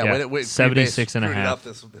 Yeah, Yeah, when 76 and a Green Bay half.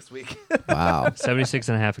 screwed it up this week. Wow.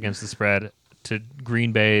 76.5 against the spread. To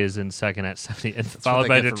Green Bay is in second at 70, and what followed they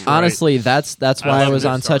by get for Detroit. Honestly, that's I why I love was good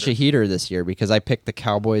on such a starters. heater this year because I picked the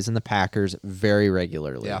Cowboys and the Packers very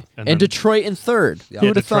regularly. Yeah. And And, then- Detroit in third. Yeah, Who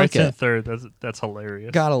would have Detroit's thunk in it? third. That's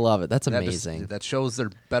hilarious. Gotta love it. That's That just- amazing. that shows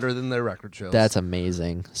they're better than their record shows. That's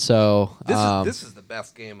amazing. So This is the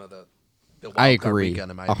best game of the wild I card agree,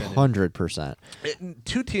 weekend, in my opinion. 100%.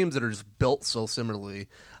 Two teams that are just built so similarly.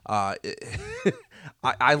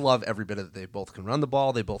 I love every bit of it. They both can run the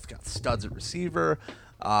ball. They both got studs at receiver,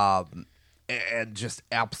 and just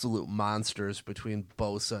absolute monsters between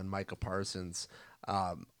Bosa and Micah Parsons.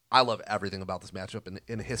 I love everything about this matchup.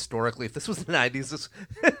 And historically, if this was the 90s,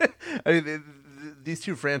 I mean, these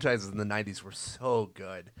two franchises in the 90s were so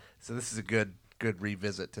good. So this is a good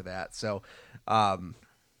revisit to that. So,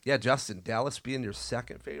 yeah, Justin, Dallas being your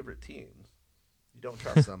second favorite team. You don't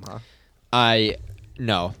trust them, huh?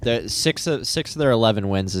 No. The six of their 11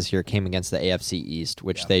 wins this year came against the AFC East,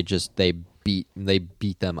 which Yeah. they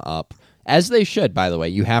beat them up. As they should, by the way.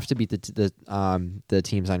 You have to beat the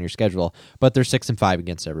teams on your schedule, but they're 6-5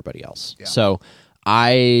 against everybody else. Yeah. So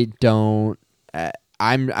I don't.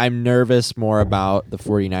 I'm nervous more about the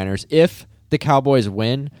 49ers. If the Cowboys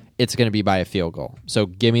win, it's going to be by a field goal. So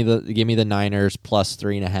give me the Niners plus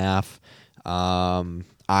 3.5.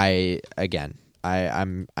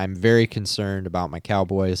 I'm very concerned about my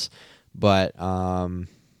Cowboys, but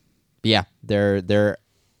yeah, they're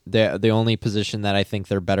the only position that I think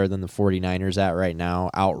they're better than the 49ers at right now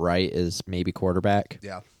outright is maybe quarterback.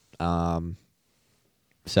 Yeah.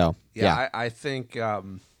 So yeah. I think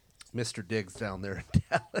Mr. Diggs down there in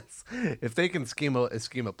Dallas, if they can scheme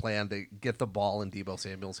a plan to get the ball in Deebo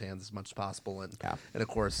Samuel's hands as much as possible, and of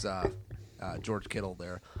course George Kittle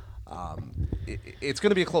there, it's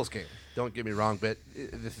going to be a close game. Don't get me wrong, but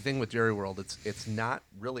the thing with Jerry World, it's not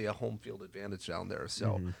really a home field advantage down there.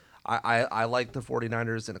 So I like the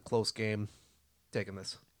 49ers in a close game. Taking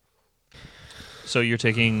this. So you're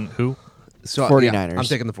taking who? So 49ers. Yeah, I'm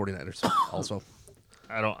taking the 49ers also.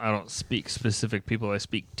 I don't speak specific people. I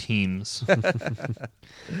speak teams.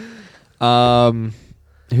 Who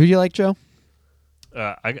do you like, Joe?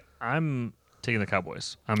 I'm taking the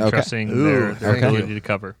Cowboys. I'm Okay. trusting Ooh, their okay. ability to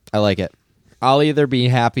cover. I like it. I'll either be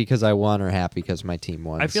happy because I won or happy because my team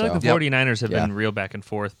won. I feel like the Yep. 49ers have Yeah. been real back and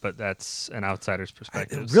forth, but that's an outsider's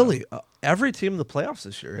perspective. so- Really, every team in the playoffs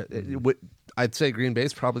this year, I'd say Green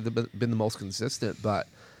Bay's probably been the most consistent, but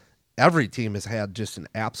every team has had just an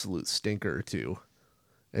absolute stinker or two.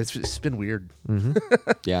 It's been weird.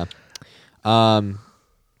 Yeah.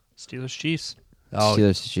 Steelers Chiefs. Oh,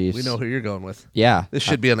 Steelers Chiefs. we know who you're going with. Yeah. This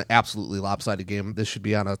should be an absolutely lopsided game. This should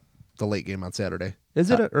be on the late game on Saturday. Is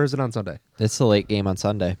it or is it on Sunday? It's the late game on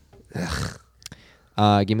Sunday.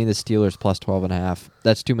 Give me the Steelers plus 12.5.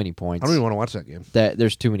 That's too many points. I don't even want to watch that game.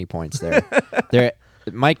 There's too many points there.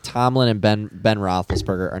 Mike Tomlin and Ben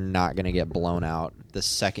Roethlisberger are not going to get blown out the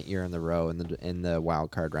second year in the row in the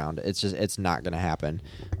wild card round. It's not going to happen.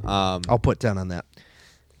 I'll put 10 on that.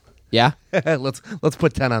 Yeah. let's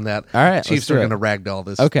put 10 on that. All right, Chiefs let's do are it. going to ragdoll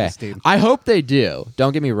this. Okay. This team. I hope they do.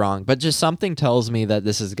 Don't get me wrong, but just something tells me that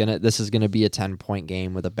this is gonna be a 10-point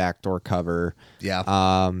game with a backdoor cover. Yeah.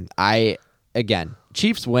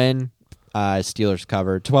 Chiefs win. Steelers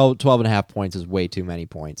cover. 12.5 points is way too many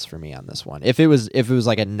points for me on this one. If it was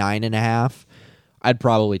like a 9.5, I'd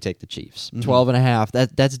probably take the Chiefs.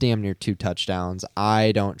 12.5. That's damn near 2 touchdowns.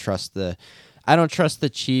 I don't trust the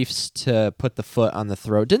Chiefs to put the foot on the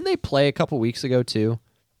throat. Didn't they play a couple weeks ago too?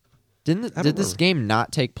 Did this remember. game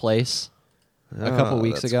not take place a couple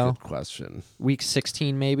weeks that's ago? A good question. Week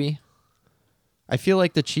 16 maybe? I feel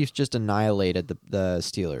like the Chiefs just annihilated the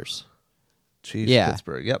Steelers. Chiefs, Yeah.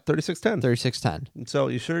 Pittsburgh. Yep, 36-10. 36-10. So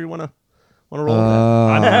you sure you want to roll with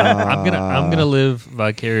that? I'm gonna live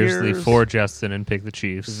vicariously Here's- for Justin and pick the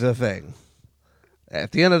Chiefs. The thing.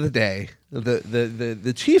 At the end of the day,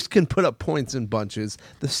 the Chiefs can put up points in bunches.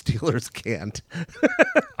 The Steelers can't.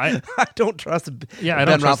 I I don't trust Yeah, I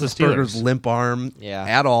Ben don't trust the Roethlisberger's Steelers. limp arm Yeah.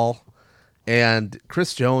 at all. And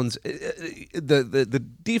Chris Jones, the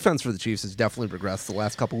defense for the Chiefs has definitely regressed the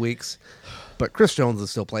last couple weeks, but Chris Jones is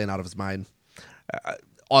still playing out of his mind.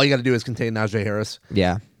 All you got to do is contain Najee Harris.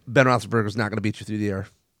 Yeah. Ben Roethlisberger's not going to beat you through the air,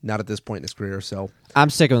 not at this point in his career. So I'm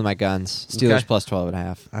sticking with my guns. Steelers Okay. plus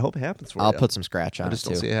 12.5. I hope it happens for you. I'll put some scratch I on it just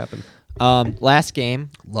don't see too. it happen. Last game.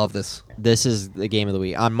 Love this. This is the game of the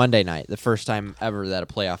week on Monday night. The first time ever that a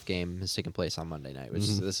playoff game has taken place on Monday night, which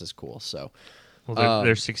this is cool. So Well,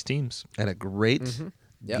 there's 6 teams. And a great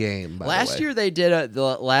Yep. game. By Last the way. year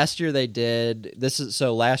they did this is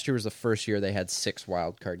so last year was the first year they had 6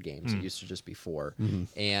 wild card games. It used to just be 4,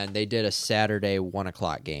 and they did a Saturday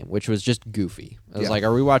 1:00 game, which was just goofy. I was like,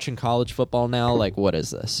 "Are we watching college football now? Like, what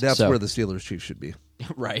is this?" That's where the Steelers Chiefs should be.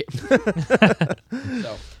 right.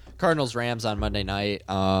 So Cardinals Rams on Monday night.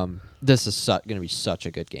 This is going to be such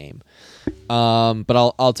a good game.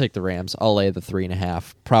 But I'll take the Rams. I'll lay the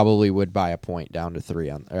 3.5. Probably would buy a point down to 3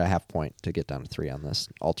 or a half point to get down to 3 on this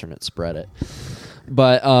alternate spread it.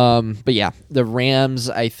 But yeah, the Rams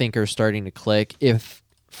I think are starting to click. If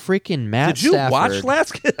freaking Matt Did you Stafford, watch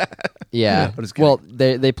last? yeah. I'm just kidding. Well,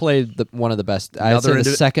 they played one of the best. I'd say the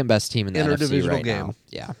second best team in the NFC interdivisional right game. now.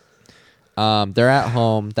 Yeah. They're at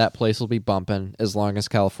home. That place will be bumping as long as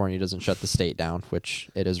California doesn't shut the state down, which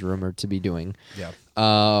it is rumored to be doing. Yeah.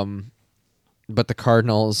 But the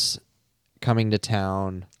Cardinals coming to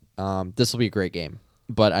town, this will be a great game.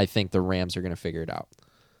 But I think the Rams are going to figure it out.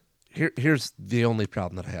 Here's the only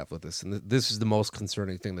problem that I have with this, and this is the most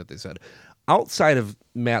concerning thing that they said. Outside of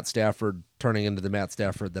Matt Stafford turning into the Matt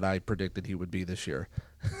Stafford that I predicted he would be this year,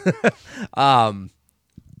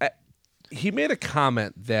 he made a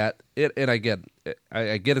comment that and I get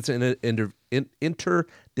it's an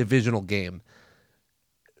interdivisional game,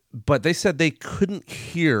 but they said they couldn't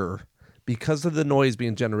hear because of the noise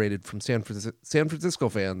being generated from San Francisco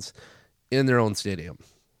fans in their own stadium.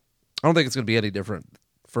 I don't think it's going to be any different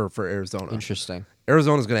for Arizona. Interesting.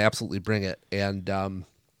 Arizona's going to absolutely bring it, and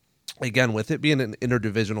again, with it being an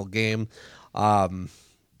interdivisional game, a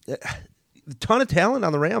ton of talent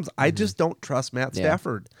on the Rams. I just don't trust Matt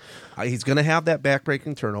Stafford. He's going to have that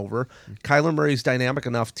backbreaking turnover. Kyler Murray's dynamic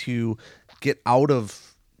enough to get out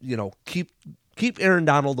of, keep Aaron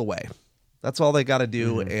Donald away. That's all they got to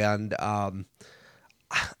do. And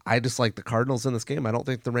I just like the Cardinals in this game. I don't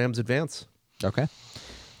think the Rams advance. Okay.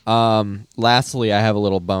 Lastly, I have a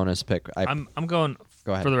little bonus pick. I'm going.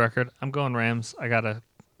 Go ahead. For the record, I'm going Rams. I gotta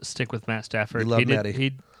stick with Matt Stafford. You love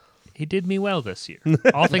Matty. He did me well this year.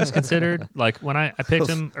 All things considered, like when I picked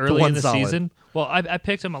him early one in the solid. season. Well, I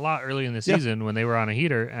picked him a lot early in the season when they were on a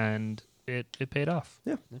heater, and it paid off.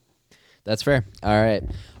 Yeah. That's fair. All right.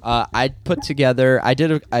 I put together. I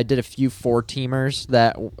did a few 4-teamers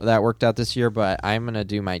that worked out this year, but I'm gonna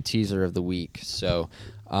do my teaser of the week. So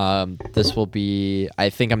this will be. I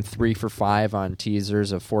think I'm 3 for 5 on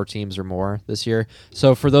teasers of 4 teams or more this year.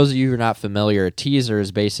 So for those of you who are not familiar, a teaser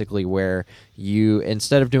is basically where you,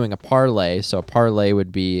 instead of doing a parlay, so a parlay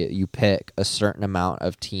would be you pick a certain amount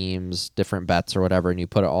of teams, different bets or whatever, and you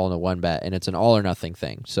put it all into one bet, and it's an all or nothing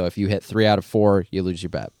thing. So if you hit 3 out of 4, you lose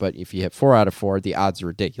your bet. But if you hit 4 out of 4, the odds are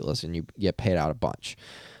ridiculous, and you get paid out a bunch.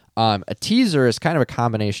 A teaser is kind of a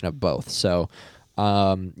combination of both. So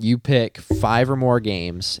you pick 5 or more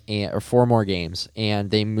games, or 4 more games,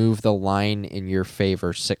 and they move the line in your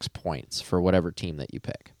favor 6 points for whatever team that you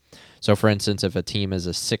pick. So, for instance, if a team is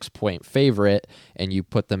a 6-point favorite and you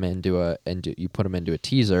put them into a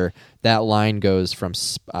teaser, that line goes from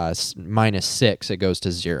 -6, it goes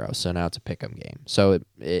to 0. So now it's a pick'em game. So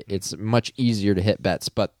it's much easier to hit bets,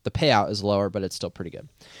 but the payout is lower, but it's still pretty good.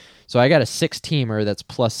 So I got a 6-teamer that's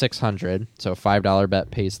plus 600. So a $5 bet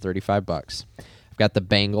pays $35. I've got the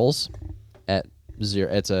Bengals at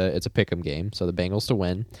 0. It's a pick'em game, so the Bengals to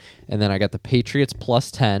win, and then I got the Patriots plus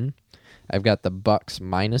 10. I've got the Bucks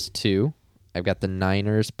 -2. I've got the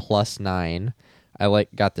Niners plus 9.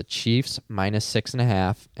 Got the Chiefs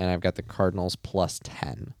 -6.5, and I've got the Cardinals plus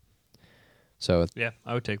 10. So Yeah,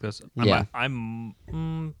 I would take those. Yeah. I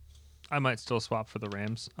might still swap for the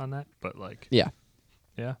Rams on that, but yeah.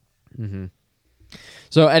 yeah.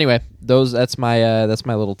 So anyway, that's my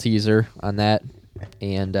little teaser on that,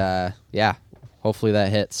 and yeah, hopefully that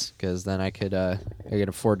hits because then I could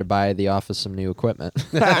afford to buy the office some new equipment.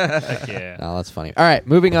 Heck yeah. No, that's funny. All right,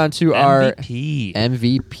 moving on to our MVP.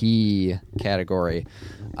 MVP category.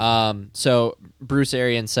 So Bruce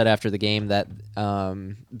Arians said after the game that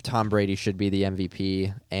Tom Brady should be the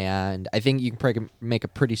MVP, and I think you can make a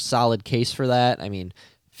pretty solid case for that. I mean,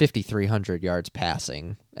 5,300 yards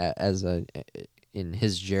passing in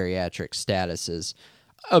his geriatric status is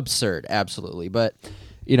absurd, absolutely. But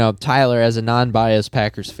Tyler, as a non-biased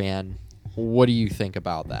Packers fan, what do you think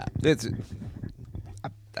about that? It's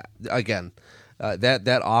again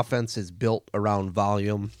that offense is built around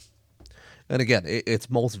volume, and again, it's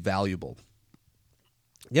most valuable.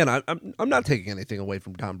 Again, I'm not taking anything away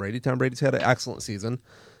from Tom Brady. Tom Brady's had an excellent season,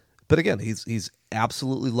 but again, he's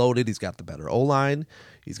absolutely loaded. He's got the better O-line.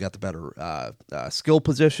 He's got the better skill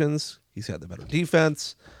positions. He's had the better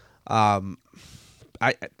defense.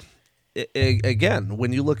 Again,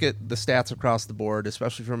 when you look at the stats across the board,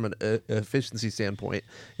 especially from an efficiency standpoint,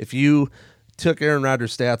 if you took Aaron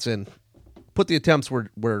Rodgers' stats and put the attempts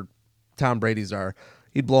where Tom Brady's are,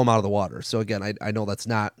 he'd blow him out of the water. So again, I know that's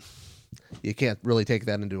not, you can't really take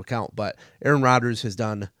that into account, but Aaron Rodgers has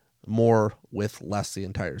done more with less the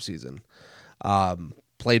entire season.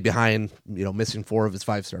 Played behind, missing 4 of his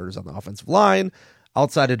 5 starters on the offensive line.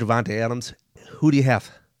 Outside of Devontae Adams, who do you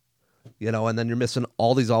have? And then you're missing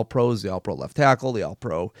all these all-pros, the all-pro left tackle, the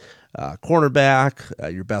all-pro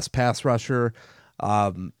cornerback, your best pass rusher.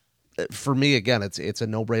 For me, again, it's a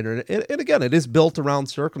no-brainer. And again, it is built around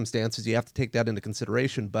circumstances. You have to take that into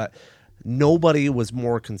consideration. But nobody was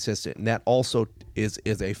more consistent, and that also is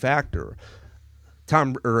a factor.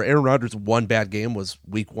 Aaron Rodgers' one bad game was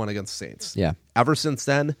Week 1 against the Saints. Yeah. Ever since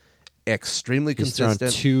then, extremely He's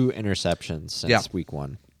consistent. thrown 2 interceptions since Week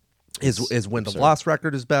 1. His win to loss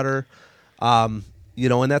record is better. And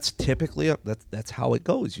that's typically that's how it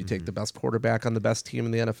goes. You take the best quarterback on the best team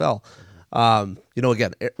in the NFL.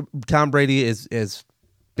 Again, Tom Brady has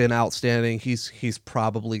been outstanding. He's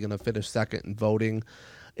probably going to finish second in voting,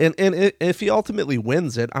 and if he ultimately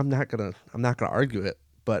wins it, I'm not gonna argue it.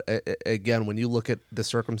 But again, when you look at the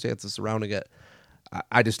circumstances surrounding it,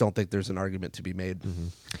 I just don't think there's an argument to be made. Mm-hmm.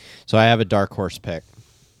 So I have a dark horse pick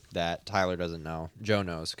that Tyler doesn't know. Joe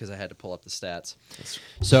knows because I had to pull up the stats.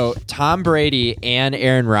 So Tom Brady and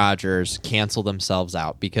Aaron Rodgers cancel themselves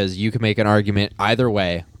out because you can make an argument either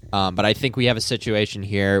way. But I think we have a situation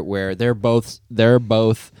here where their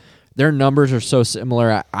numbers are so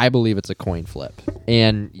similar. I believe it's a coin flip.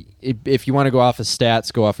 And if you want to go off of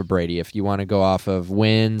stats, go off of Brady. If you want to go off of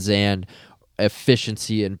wins and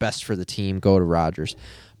efficiency and best for the team, go to Rodgers.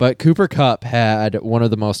 But Cooper Kupp had one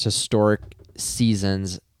of the most historic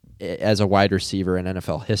seasons as a wide receiver in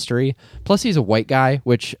NFL history. Plus, he's a white guy,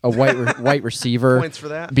 which a white receiver Points for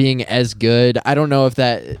that. being as good. I don't know if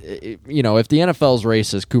that, if the NFL's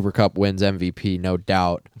racist, Cooper Kupp wins MVP, no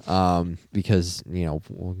doubt. Because you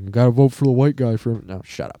got to vote for the white guy for no.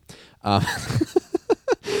 Shut up.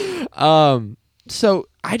 So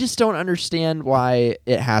I just don't understand why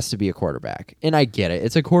it has to be a quarterback, and I get it.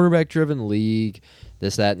 It's a quarterback-driven league.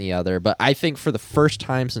 This, that, and the other. But I think for the first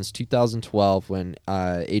time since 2012 when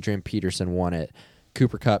Adrian Peterson won it,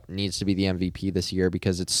 Cooper Kupp needs to be the MVP this year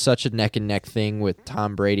because it's such a neck-and-neck thing with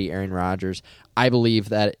Tom Brady, Aaron Rodgers. I believe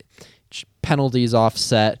that penalties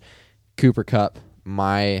offset Cooper Kupp,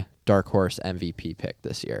 my dark horse MVP pick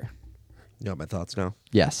this year. You know my thoughts now?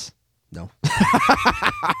 Yes. No.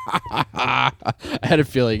 I had a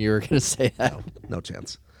feeling you were going to say that. No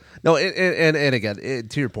chance. No, and again,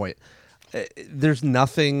 to your point, there's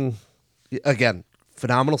nothing. Again,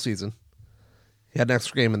 phenomenal season. He had an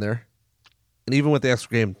extra game in there, and even with the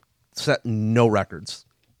extra game, set no records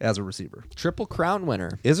as a receiver. Triple Crown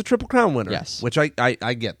winner. Is a Triple Crown winner. Yes, which I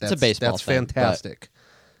get. That's a baseball That's thing, fantastic.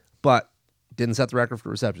 But didn't set the record for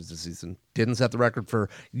receptions this season. Didn't set the record for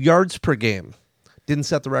yards per game. Didn't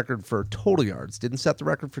set the record for total yards. Didn't set the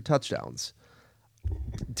record for touchdowns.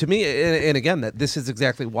 To me, and again, that this is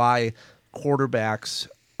exactly why quarterbacks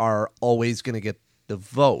are always going to get the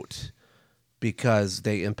vote because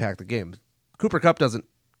they impact the game. Cooper Kupp doesn't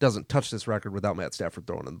touch this record without Matt Stafford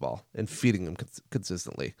throwing in the ball and feeding him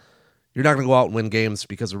consistently. You're not going to go out and win games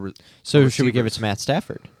because of So should we give it to Matt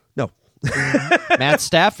Stafford? No. Matt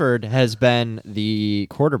Stafford has been the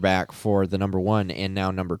quarterback for the number 1 and now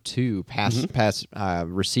number 2 pass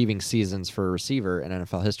receiving seasons for a receiver in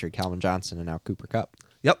NFL history, Calvin Johnson and now Cooper Kupp.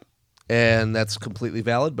 Yep. And that's completely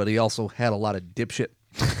valid, but he also had a lot of dipshit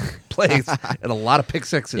plays and a lot of pick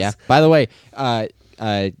sixes. Yeah. By the way,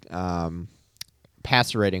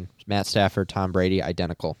 passer rating, Matt Stafford, Tom Brady,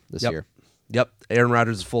 identical this year. Yep. Aaron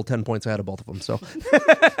Rodgers is full 10 points ahead of both of them. So,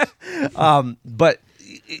 but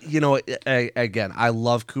again, I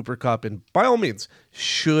love Cooper Kupp, and by all means,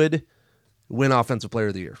 should win Offensive Player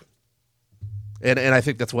of the Year. And I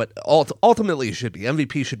think that's what ultimately it should be.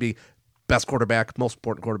 MVP should be best quarterback, most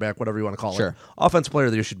important quarterback, whatever you want to call it. Offensive Player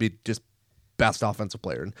of the Year should be just best offensive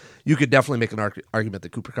player. And you could definitely make an argument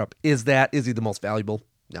that Cooper Kupp is that. Is he the most valuable?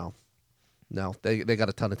 No. They got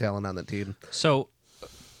a ton of talent on the team. So,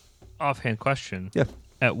 offhand question. Yeah.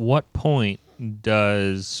 At what point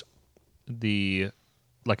does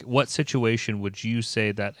what situation would you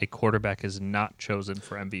say that a quarterback is not chosen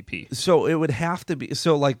for MVP? So it would have to be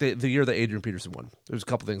the year that Adrian Peterson won. There's a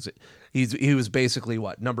couple things. He was basically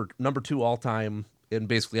number 2 all time in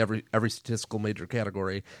basically every statistical major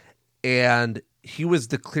category, and he was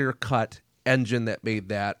the clear cut engine that made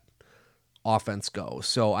that offense go.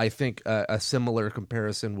 So I think a similar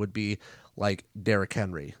comparison would be like Derrick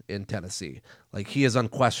Henry in Tennessee. Like, he is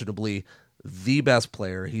unquestionably the best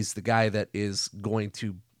player. He's the guy that is going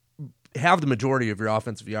to have the majority of your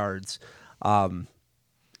offensive yards. And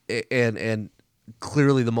and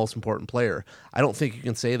clearly the most important player. I don't think you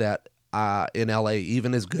can say that in LA,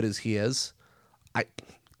 even as good as he is.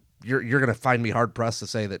 You're going to find me hard pressed to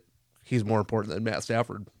say that he's more important than Matt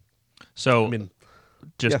Stafford. So, I mean,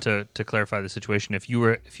 just to clarify the situation, if you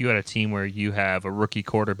had a team where you have a rookie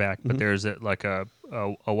quarterback, but there's a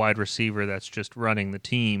wide receiver that's just running the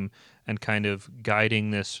team and kind of guiding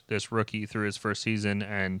this rookie through his first season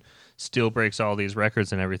and still breaks all these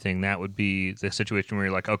records and everything, that would be the situation where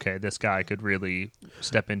you're like, okay, this guy could really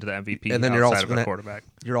step into the MVP and then outside of a quarterback.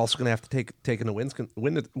 You're also going to have to take into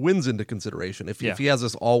wins into consideration. If he has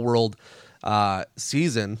this all-world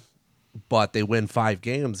season, but they win 5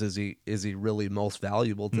 games, is he really most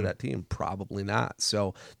valuable to that team? Probably not.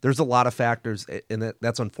 So there's a lot of factors, and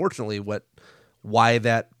that's unfortunately why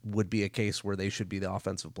that would be a case where they should be the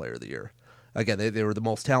offensive player of the year. Again, they were the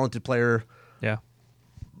most talented player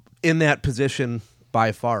in that position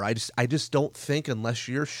by far. I just don't think, unless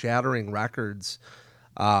you're shattering records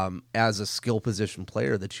as a skill position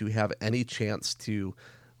player, that you have any chance to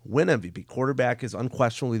win MVP. Quarterback is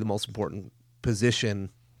unquestionably the most important position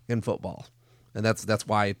in football, and that's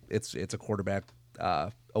why it's a quarterback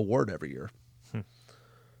award every year. I'm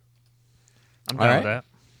down with that.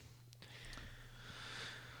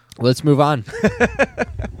 Let's move on.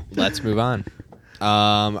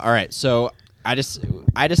 All right, so I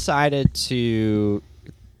decided to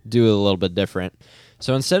do it a little bit different.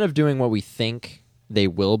 So instead of doing what we think they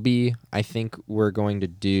will be, I think we're going to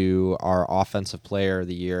do our offensive player of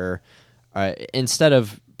the year. Instead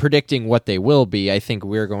of predicting what they will be, I think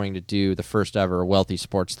we're going to do the first ever Wealthy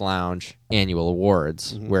Sports Lounge annual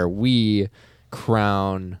awards, where we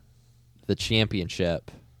crown the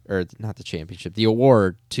championship, or not the championship, the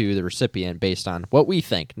award to the recipient based on what we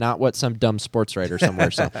think, not what some dumb sports writer somewhere,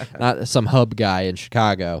 not some hub guy in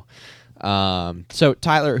Chicago. So,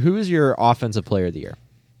 Tyler, who is your offensive player of the year?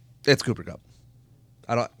 It's Cooper Kupp.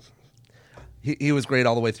 He was great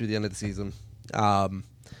all the way through the end of the season.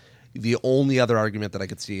 The only other argument that I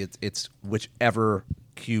could see, it's whichever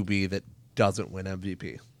QB that doesn't win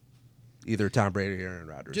MVP. Either Tom Brady or Aaron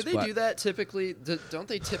Rodgers. Do they do that typically? Don't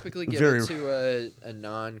they typically give it to a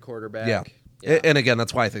non-quarterback? Yeah. And again,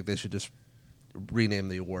 that's why I think they should just rename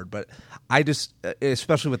the award. But I just,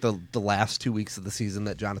 especially with the last 2 weeks of the season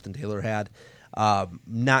that Jonathan Taylor had,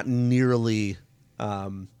 not nearly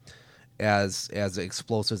as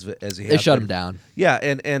explosive as he had. They shut him down. Yeah,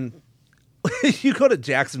 and you go to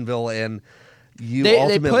Jacksonville and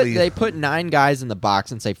they put 9 guys in the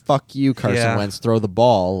box and say, "Fuck you, Carson Wentz, throw the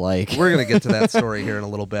ball." Like, we're gonna get to that story here in a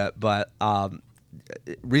little bit, but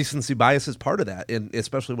recency bias is part of that, and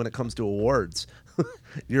especially when it comes to awards,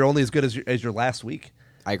 you're only as good as your last week.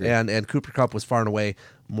 I agree. And Cooper Kupp was far and away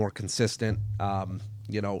more consistent. I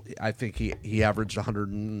think he averaged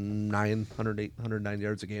 109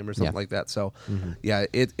 yards a game or something like that. So,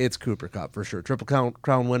 it's Cooper Kupp for sure. Triple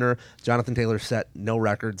Crown winner. Jonathan Taylor set no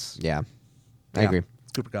records. Yeah, I agree.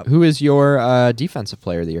 It's Cooper Kupp. Who is your defensive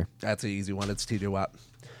player of the year? That's an easy one. It's T.J. Watt.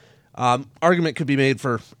 Argument could be made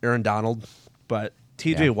for Aaron Donald, but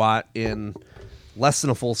T.J. Watt in less than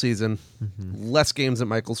a full season, less games than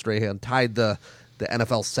Michael Strahan, tied the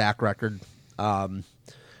NFL sack record.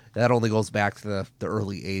 That only goes back to the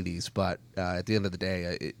early 80s, but at the end of the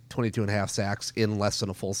day, 22 and a half sacks in less than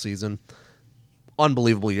a full season.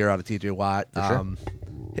 Unbelievable year out of T.J. Watt.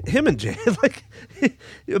 Him and Jay,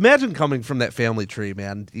 imagine coming from that family tree,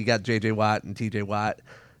 man. You got J.J. Watt and T.J. Watt,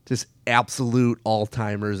 just absolute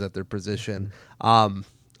all-timers at their position.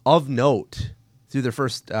 Of note, through their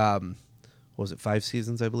first, 5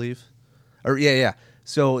 seasons, I believe?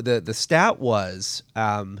 So the stat was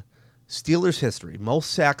Steelers history,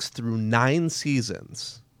 most sacks through 9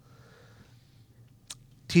 seasons.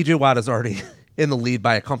 T.J. Watt is already in the lead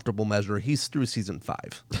by a comfortable measure. He's through season 5.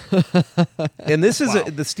 And this is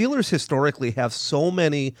the Steelers historically have so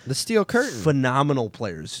many the Steel Curtain phenomenal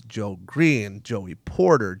players. Joe Green, Joey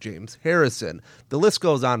Porter, James Harrison. The list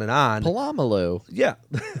goes on and on. Palamalu. Yeah.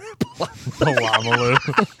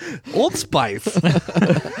 Palamalu. Old Spice.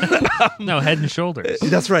 No, Head and Shoulders.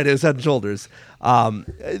 That's right. It was Head and Shoulders.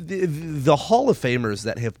 The Hall of Famers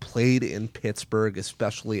that have played in Pittsburgh,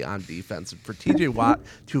 especially on defense, and for T.J. Watt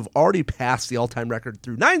to have already passed the all-time record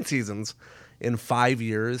through 9 seasons in 5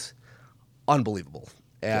 years, unbelievable.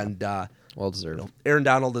 And well deserved. Aaron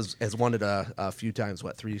Donald has won it a few times.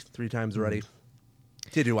 Three times already.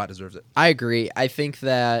 T.J. Watt deserves it. I agree. I think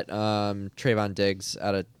that Trayvon Diggs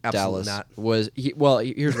out of Absolutely Dallas not.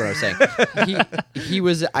 Here's what I was saying. he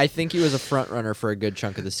was. I think he was a front runner for a good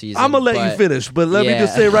chunk of the season. I'm gonna let you finish, but let me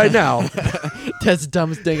just say right now, that's the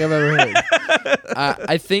dumbest thing I've ever heard.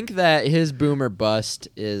 I think that his boom or bust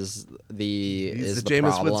is He's the the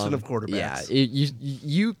Jameis problem. Winston of quarterbacks. Yeah,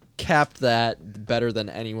 you capped that better than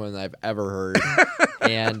anyone I've ever heard.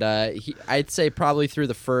 And I'd say probably through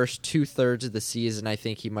the first 2/3 of the season, I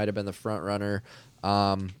think he might have been the front runner.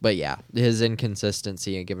 But yeah, his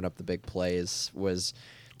inconsistency and giving up the big plays was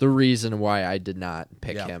the reason why I did not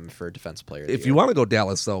pick him for Defensive Player of the Year. If you want to go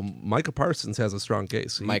Dallas, though, Micah Parsons has a strong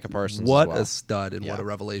case. Micah Parsons what as well. a stud and what a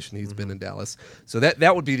revelation he's been in Dallas. So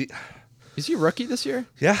that would be... Is he a rookie this year?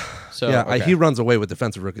 Yeah. So, yeah, okay. he runs away with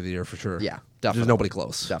Defensive Rookie of the Year for sure. Yeah, definitely. There's nobody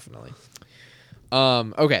close. Definitely.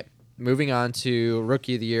 Okay, moving on to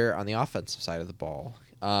Rookie of the Year on the offensive side of the ball.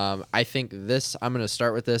 I think I'm going to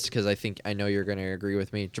start with this because I know you're going to agree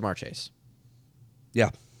with me. Ja'Marr Chase. Yeah.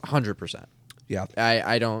 100%. Yeah.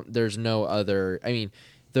 I don't. There's no other. I mean,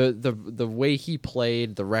 the way he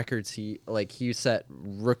played, the records he set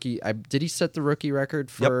rookie. Did he set the rookie record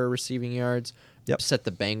for receiving yards? Yep. Set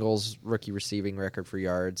the Bengals rookie receiving record for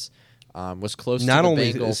yards. Was close Not to the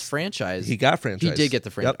only Bengals franchise. He got franchise. He did get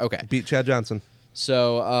the franchise. Yep. Okay. Beat Chad Johnson.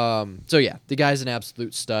 So yeah, the guy's an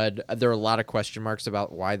absolute stud. There are a lot of question marks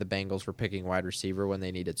about why the Bengals were picking wide receiver when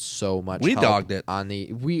they needed so much. We help dogged it on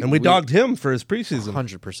the we dogged him for his preseason.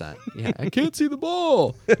 100%. Yeah, I can't see the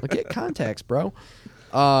ball. Get contacts, bro.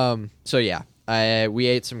 So yeah, we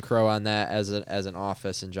ate some crow on that as an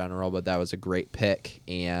office in general, but that was a great pick.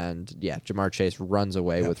 And yeah, Ja'Marr Chase runs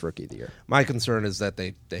away with Rookie of the Year. My concern is that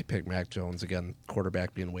they pick Mac Jones again,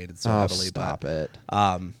 quarterback being weighted so heavily. Stop it.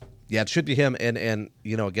 Yeah, it should be him. And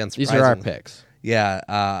again, These are our picks.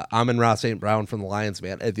 Yeah, Amon-Ra St. Brown from the Lions,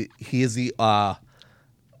 man. He is the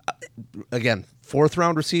again 4th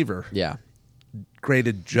round receiver. Yeah.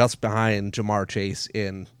 Graded just behind Ja'Marr Chase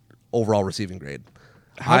in overall receiving grade.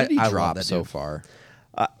 How did he I love drop that so dude. far?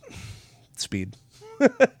 Speed.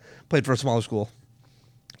 Played for a smaller school.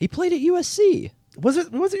 He played at USC. Was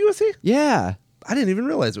it USC? Yeah. I didn't even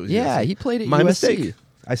realize it was Yeah, USC. he played at My USC. mistake.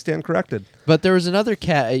 I stand corrected. But there was another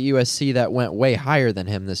cat at USC that went way higher than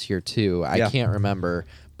him this year too. I Yeah. can't remember,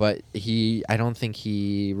 but I don't think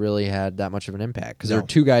he really had that much of an impact because there No. were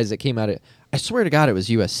 2 guys that came out of. I swear to God, it was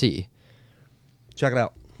USC. Check it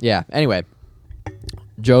out. Yeah. Anyway,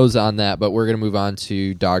 Joe's on that, but we're gonna move on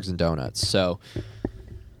to dogs and donuts. So,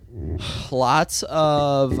 lots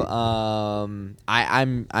of I'm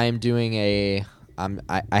doing I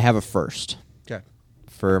have a first Okay.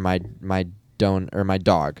 for my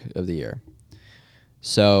dog of the year.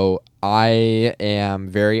 So I am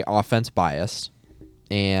very offense biased,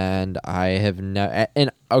 and I've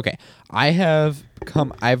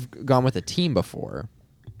gone with a team before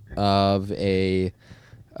of a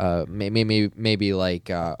maybe like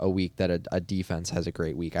a week that a defense has a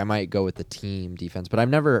great week. I might go with the team defense, but I've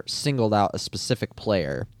never singled out a specific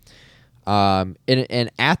player. And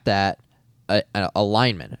at that, a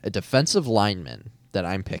lineman, a defensive lineman that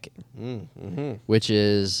I'm picking, which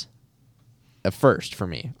is a first for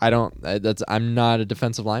me. I'm not a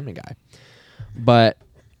defensive lineman guy, but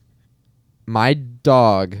my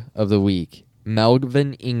dog of the week,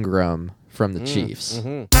 Melvin Ingram from the Chiefs.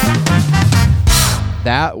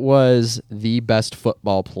 That was the best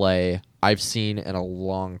football play I've seen in a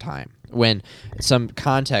long time. When some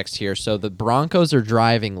context here, so the Broncos are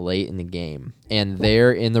driving late in the game, and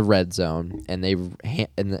they're in the red zone, and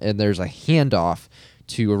and there's a handoff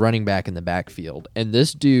to a running back in the backfield, and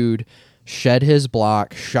this dude shed his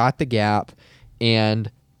block, shot the gap,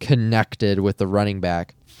 and connected with the running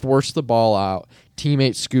back, forced the ball out.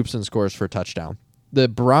 Teammate scoops and scores for a touchdown. The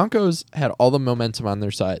Broncos had all the momentum on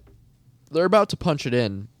their side. They're about to punch it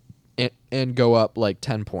in and go up like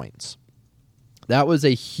 10 points. That was a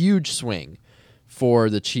huge swing for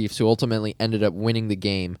the Chiefs, who ultimately ended up winning the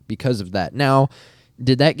game because of that. Now,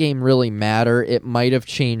 did that game really matter? It might have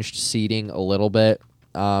changed seeding a little bit.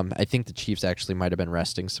 I think the Chiefs actually might have been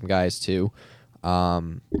resting some guys too.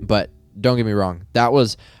 But don't get me wrong. That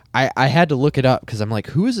was... I had to look it up because I'm like,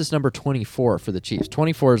 who is this number 24 for the Chiefs?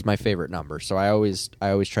 24 is my favorite number, so I always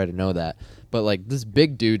try to know that. But like, this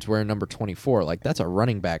big dude's wearing number 24. Like, that's a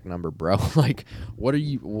running back number, bro. Like,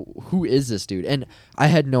 who is this dude? And I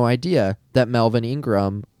had no idea that Melvin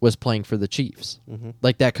Ingram was playing for the Chiefs.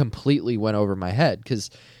 Like, that completely went over my head because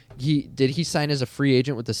did he sign as a free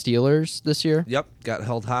agent with the Steelers this year? Yep. Got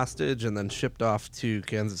held hostage and then shipped off to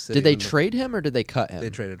Kansas City. Did they trade him or did they cut him? They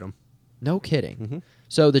traded him. No kidding.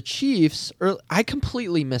 So the Chiefs, I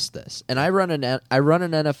completely missed this, and I run an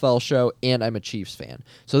NFL show, and I'm a Chiefs fan.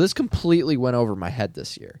 So this completely went over my head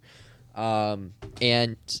this year. And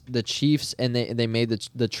the Chiefs, and they made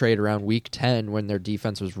the trade around week 10 when their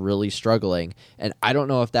defense was really struggling. And I don't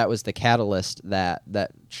know if that was the catalyst that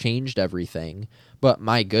changed everything, but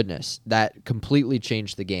my goodness, that completely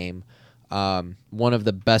changed the game. One of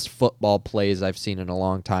the best football plays I've seen in a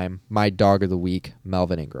long time. My dog of the week,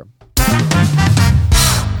 Melvin Ingram.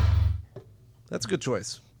 That's a good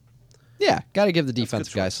choice. Yeah, got to give the defense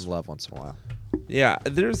good guys choice. some love once in a while. Yeah,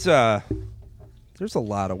 there's a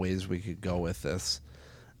lot of ways we could go with this.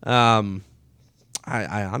 I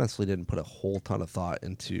honestly didn't put a whole ton of thought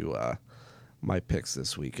into my picks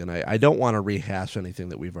this week, and I don't want to rehash anything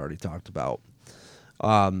that we've already talked about.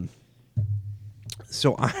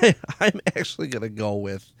 So I'm actually going to go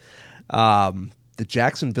with the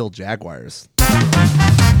Jacksonville Jaguars.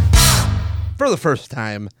 For the first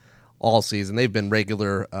time all season. They've been made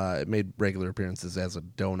regular appearances as a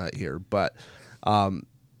donut here, but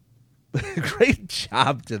great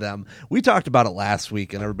job to them. We talked about it last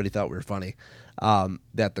week, and everybody thought we were funny,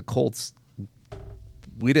 that the Colts,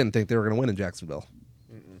 we didn't think they were going to win in Jacksonville.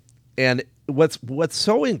 And what's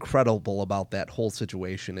so incredible about that whole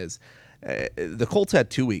situation is the Colts had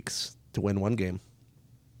 2 weeks to win one game.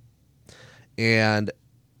 And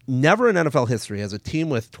never in NFL history has a team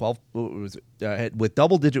with with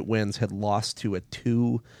double-digit wins had lost to a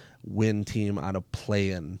 2-win team on a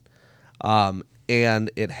play-in.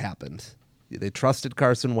 And it happened. They trusted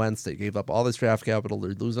Carson Wentz. They gave up all this draft capital.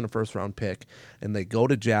 They're losing a first-round pick. And they go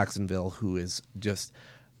to Jacksonville, who is just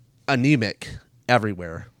anemic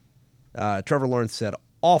everywhere. Trevor Lawrence said,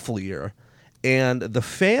 awful year. And the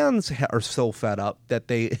fans are so fed up that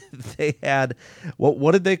they had,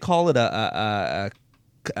 what did they call it, a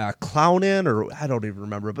clown in, or I don't even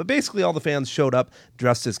remember. But basically all the fans showed up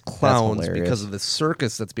dressed as clowns because of the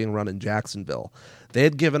circus that's being run in Jacksonville. They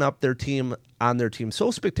had given up their team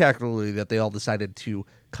so spectacularly that they all decided to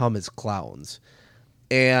come as clowns.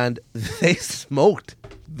 And they smoked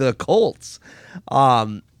the Colts.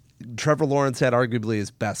 Trevor Lawrence had arguably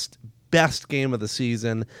his best game of the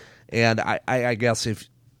season. And I guess if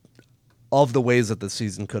of the ways that the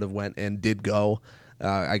season could have went and did go,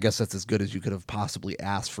 I guess that's as good as you could have possibly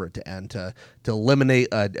asked for it to end, to eliminate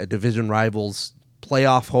a division rival's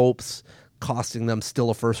playoff hopes, costing them still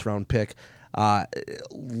a first-round pick. A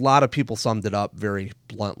lot of people summed it up very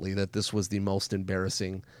bluntly that this was the most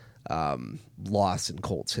embarrassing loss in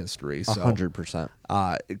Colts history. So, 100%.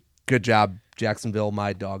 Good job, Jacksonville,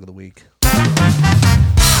 my dog of the week.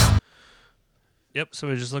 Yep, so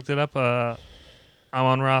we just looked it up.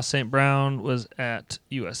 Amon-Ra St. Brown was at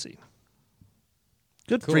USC.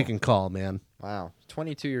 Good Cool. freaking call, man. Wow.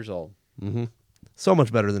 22 years old. Mm-hmm. So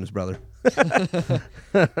much better than his brother.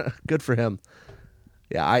 Good for him.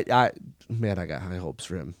 Yeah, I got high hopes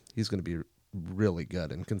for him. He's going to be really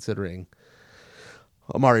good. And considering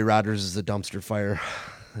Amari Rodgers is a dumpster fire,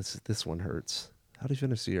 this one hurts. How did he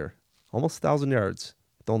finish the year? Almost 1,000 yards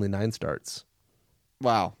with only 9 starts.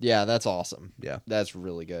 Wow. Yeah, that's awesome. Yeah. That's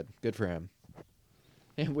really good. Good for him.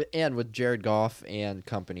 And with Jared Goff and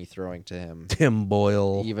company throwing to him, Tim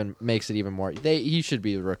Boyle even makes it even more. He should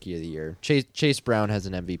be the rookie of the year. Chase Brown has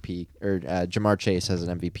an MVP, or Jamar Chase has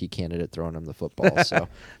an MVP candidate throwing him the football. So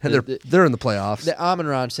and they're in the playoffs. The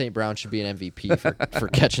Amon-Ra St. Brown should be an MVP for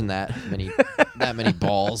catching that many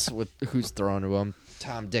balls with who's throwing to him.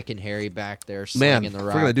 Tom, Dick, and Harry back there slinging the rock.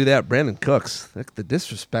 If we're going to do that, Brandon Cooks, the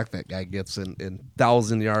disrespect that guy gets in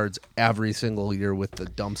 1,000 yards every single year with the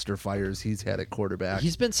dumpster fires he's had at quarterback.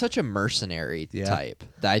 He's been such a mercenary type.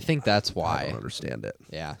 I think that's why. I don't understand it.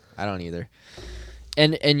 Yeah, I don't either.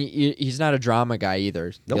 And he's not a drama guy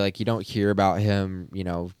either. Nope. Like, you don't hear about him,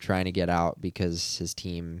 trying to get out because his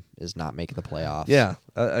team is not making the playoffs. Yeah,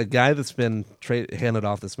 a guy that's been handed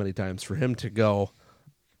off this many times, for him to go,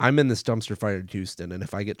 I'm in this dumpster fire in Houston, and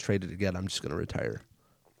if I get traded again, I'm just going to retire.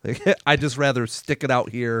 I'd just rather stick it out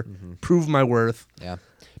here, prove my worth. Yeah.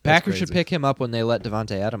 That's Packers crazy. should pick him up when they let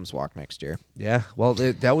Devontae Adams walk next year. Yeah, well,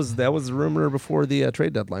 that was a rumor before the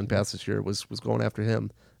trade deadline passed this year. Was going after him.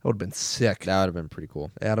 That would have been sick. That would have been pretty cool.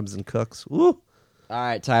 Adams and Cooks. Woo! All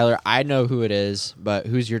right, Tyler, I know who it is, but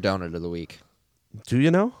who's your donut of the week? Do you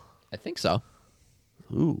know? I think so.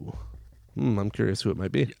 Ooh. I'm curious who it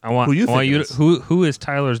might be. I want who you I want think you it to, is? who is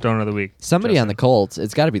Tyler's donut of the week? Somebody Justin? on the Colts.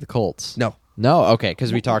 It's got to be the Colts. No. No? Okay,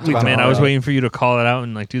 because we talked about Man, it I was already. waiting for you to call it out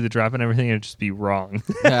and do the drop and everything, and it'd just be wrong.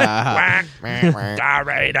 The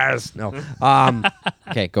Raiders. No.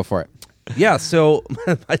 Okay, go for it. Yeah, so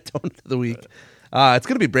my donut of the week, it's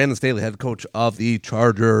going to be Brandon Staley, head coach of the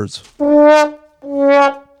Chargers. That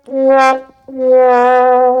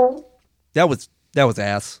was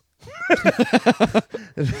ass.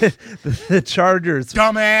 the Chargers,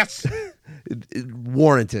 Dumbass.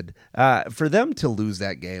 warranted. For them to lose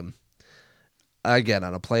that game, again,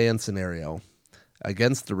 on a play-in scenario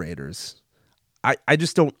against the Raiders, I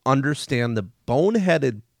just don't understand the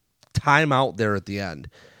boneheaded timeout there at the end.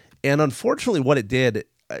 And unfortunately, what it did,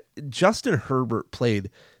 Justin Herbert played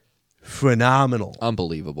phenomenal,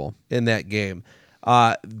 Unbelievable. in that game.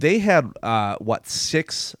 They had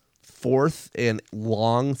 6 4th and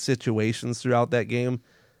long situations throughout that game.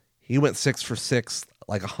 He went 6 for 6,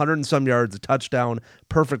 like 100 and some yards, a touchdown,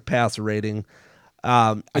 perfect passer rating.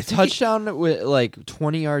 A touchdown with like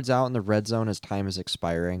 20 yards out in the red zone as time is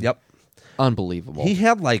expiring. Yep. Unbelievable. He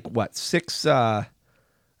had like 6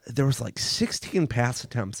 there was like 16 pass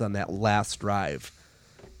attempts on that last drive.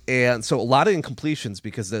 And so a lot of incompletions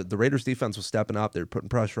because the Raiders defense was stepping up. They were putting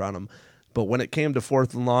pressure on him. But when it came to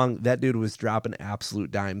 4th and long, that dude was dropping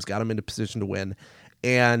absolute dimes, got him into position to win.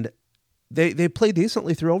 And they played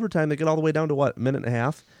decently through overtime. They get all the way down to a minute and a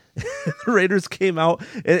half. The Raiders came out,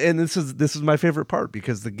 and this is my favorite part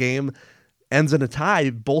because the game ends in a tie.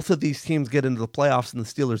 Both of these teams get into the playoffs, and the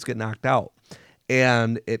Steelers get knocked out.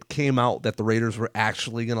 And it came out that the Raiders were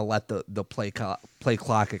actually going to let the play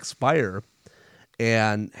clock expire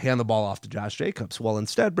and hand the ball off to Josh Jacobs. Well,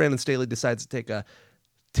 instead, Brandon Staley decides to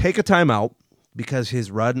take a timeout because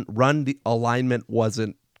his run alignment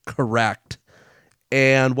wasn't correct.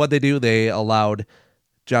 And what they do, they allowed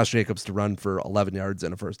Josh Jacobs to run for 11 yards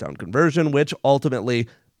and a first down conversion, which ultimately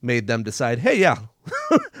made them decide, hey, yeah,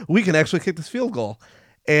 we can actually kick this field goal.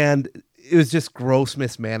 And it was just gross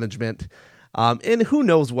mismanagement. And who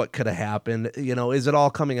knows what could have happened? You know, is it all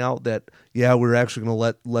coming out that, yeah, we're actually going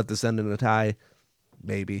to let this end in a tie?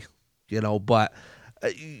 Maybe, but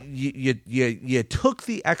you took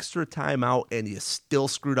the extra time out and you still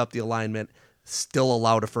screwed up the alignment, still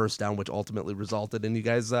allowed a first down, which ultimately resulted in you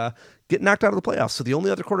guys get knocked out of the playoffs. So the only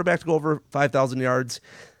other quarterback to go over 5,000 yards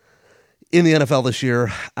in the NFL this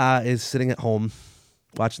year is sitting at home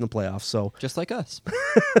watching the playoffs. So just like us.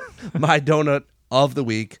 My donut of the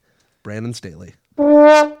week, Brandon Staley.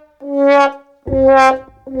 So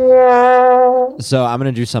I'm going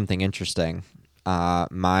to do something interesting.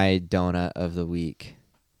 My donut of the week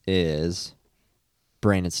is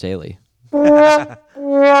Brandon Staley. But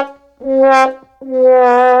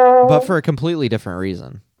for a completely different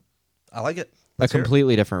reason. I like it. A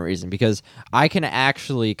completely different reason, because I can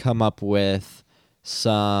actually come up with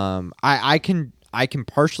some. I can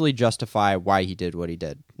partially justify why he did what he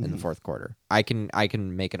did in the fourth quarter. I can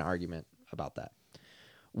make an argument about that.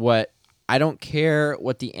 I don't care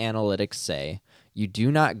what the analytics say. You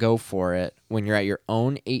do not go for it when you're at your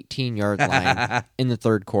own 18-yard line in the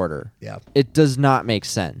third quarter. Yeah, it does not make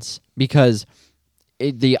sense because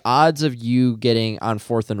the odds of you getting on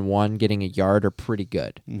 4th and 1 getting a yard are pretty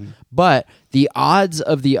good. Mm-hmm. But the odds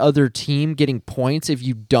of the other team getting points if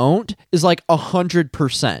you don't is like 100%.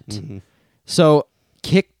 Mm-hmm. So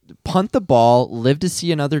punt the ball, live to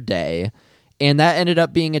see another day. And that ended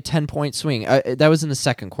up being a 10-point swing. That was in the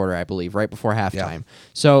second quarter, I believe, right before halftime. Yeah.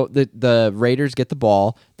 So the Raiders get the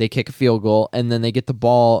ball, they kick a field goal, and then they get the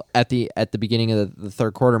ball at the beginning of the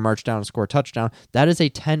third quarter, march down and score a touchdown. That is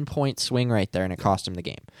a 10-point swing right there, and it cost him the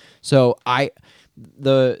game. So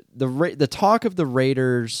the talk of the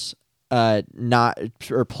Raiders not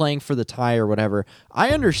or playing for the tie or whatever,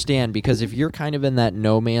 I understand, because if you're kind of in that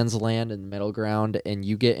no man's land and middle ground, and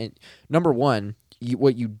you get in, number one.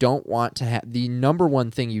 What you don't want to the number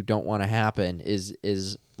one thing you don't want to happen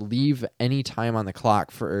is leave any time on the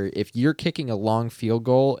clock for if you're kicking a long field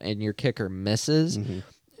goal and your kicker misses.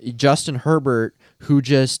 Mm-hmm. Justin Herbert, who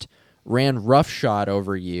just ran roughshod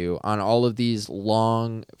over you on all of these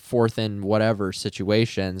long 4th and whatever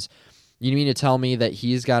situations. You mean to tell me that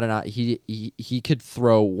he's got he could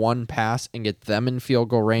throw one pass and get them in field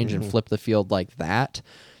goal range and flip the field like that?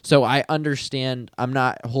 So I understand. I'm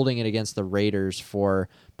not holding it against the Raiders for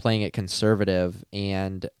playing it conservative,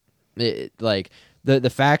 and the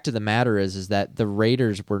fact of the matter is that the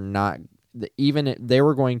Raiders were not they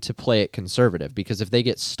were going to play it conservative, because if they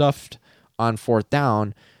get stuffed on 4th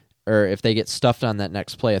down, or if they get stuffed on that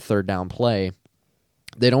next play, a 3rd down play,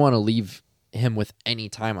 they don't want to leave him with any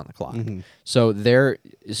time on the clock. Mm-hmm.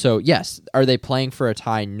 So yes, are they playing for a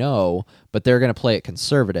tie? No, but they're going to play it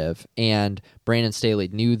conservative, and Brandon Staley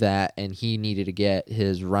knew that, and he needed to get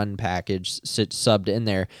his run package subbed in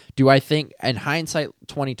there. Do I think, in hindsight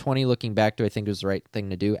 2020, looking back, do I think it was the right thing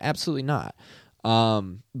to do? Absolutely not.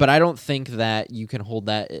 But I don't think that you can hold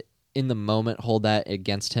that in the moment, hold that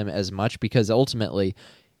against him as much, because ultimately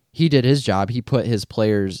he did his job. He put his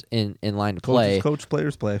players in line to play. Coach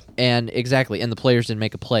players play. And exactly. And the players didn't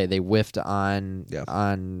make a play. They whiffed on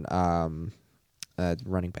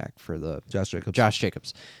running back for the Josh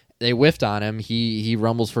Jacobs. They whiffed on him. He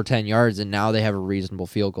rumbles for 10 yards, and now they have a reasonable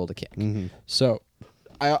field goal to kick. Mm-hmm. So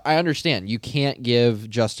I understand. You can't give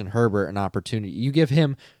Justin Herbert an opportunity. You give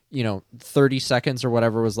him, 30 seconds or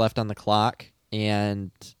whatever was left on the clock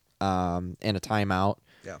and a timeout.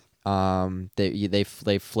 They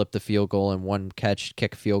flip the field goal and one catch,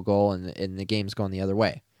 kick a field goal, and the game's going the other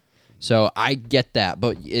way. So I get that,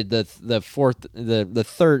 but the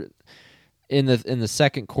third in the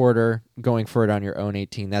second quarter, going for it on your own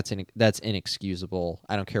 18, that's inexcusable.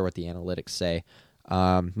 I don't care what the analytics say.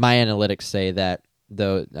 My analytics say that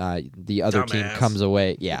the other team comes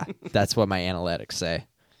away. Yeah, that's what my analytics say.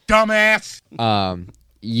 Dumbass.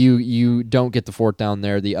 You don't get the fourth down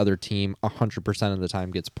there. The other team 100% of the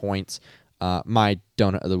time gets points. My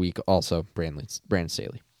donut of the week also Brandon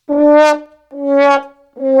Staley.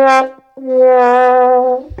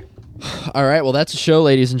 All right, well that's a show,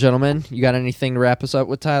 ladies and gentlemen. You got anything to wrap us up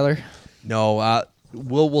with, Tyler? No,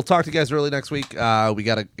 we'll talk to you guys early next week. We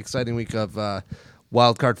got an exciting week of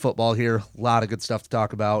wild card football here. A lot of good stuff to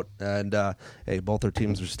talk about, and hey, both our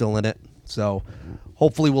teams are still in it. So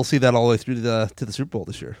hopefully we'll see that all the way through to the Super Bowl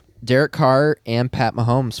this year. Derek Carr and Pat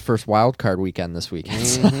Mahomes' first wild card weekend this weekend.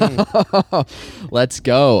 Mm-hmm. Let's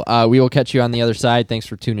go. We will catch you on the other side. Thanks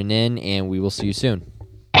for tuning in, and we will see you soon.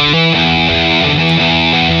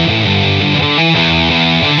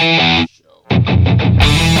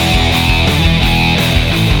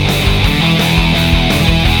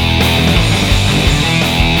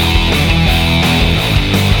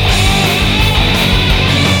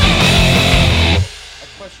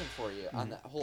 Question for you on that whole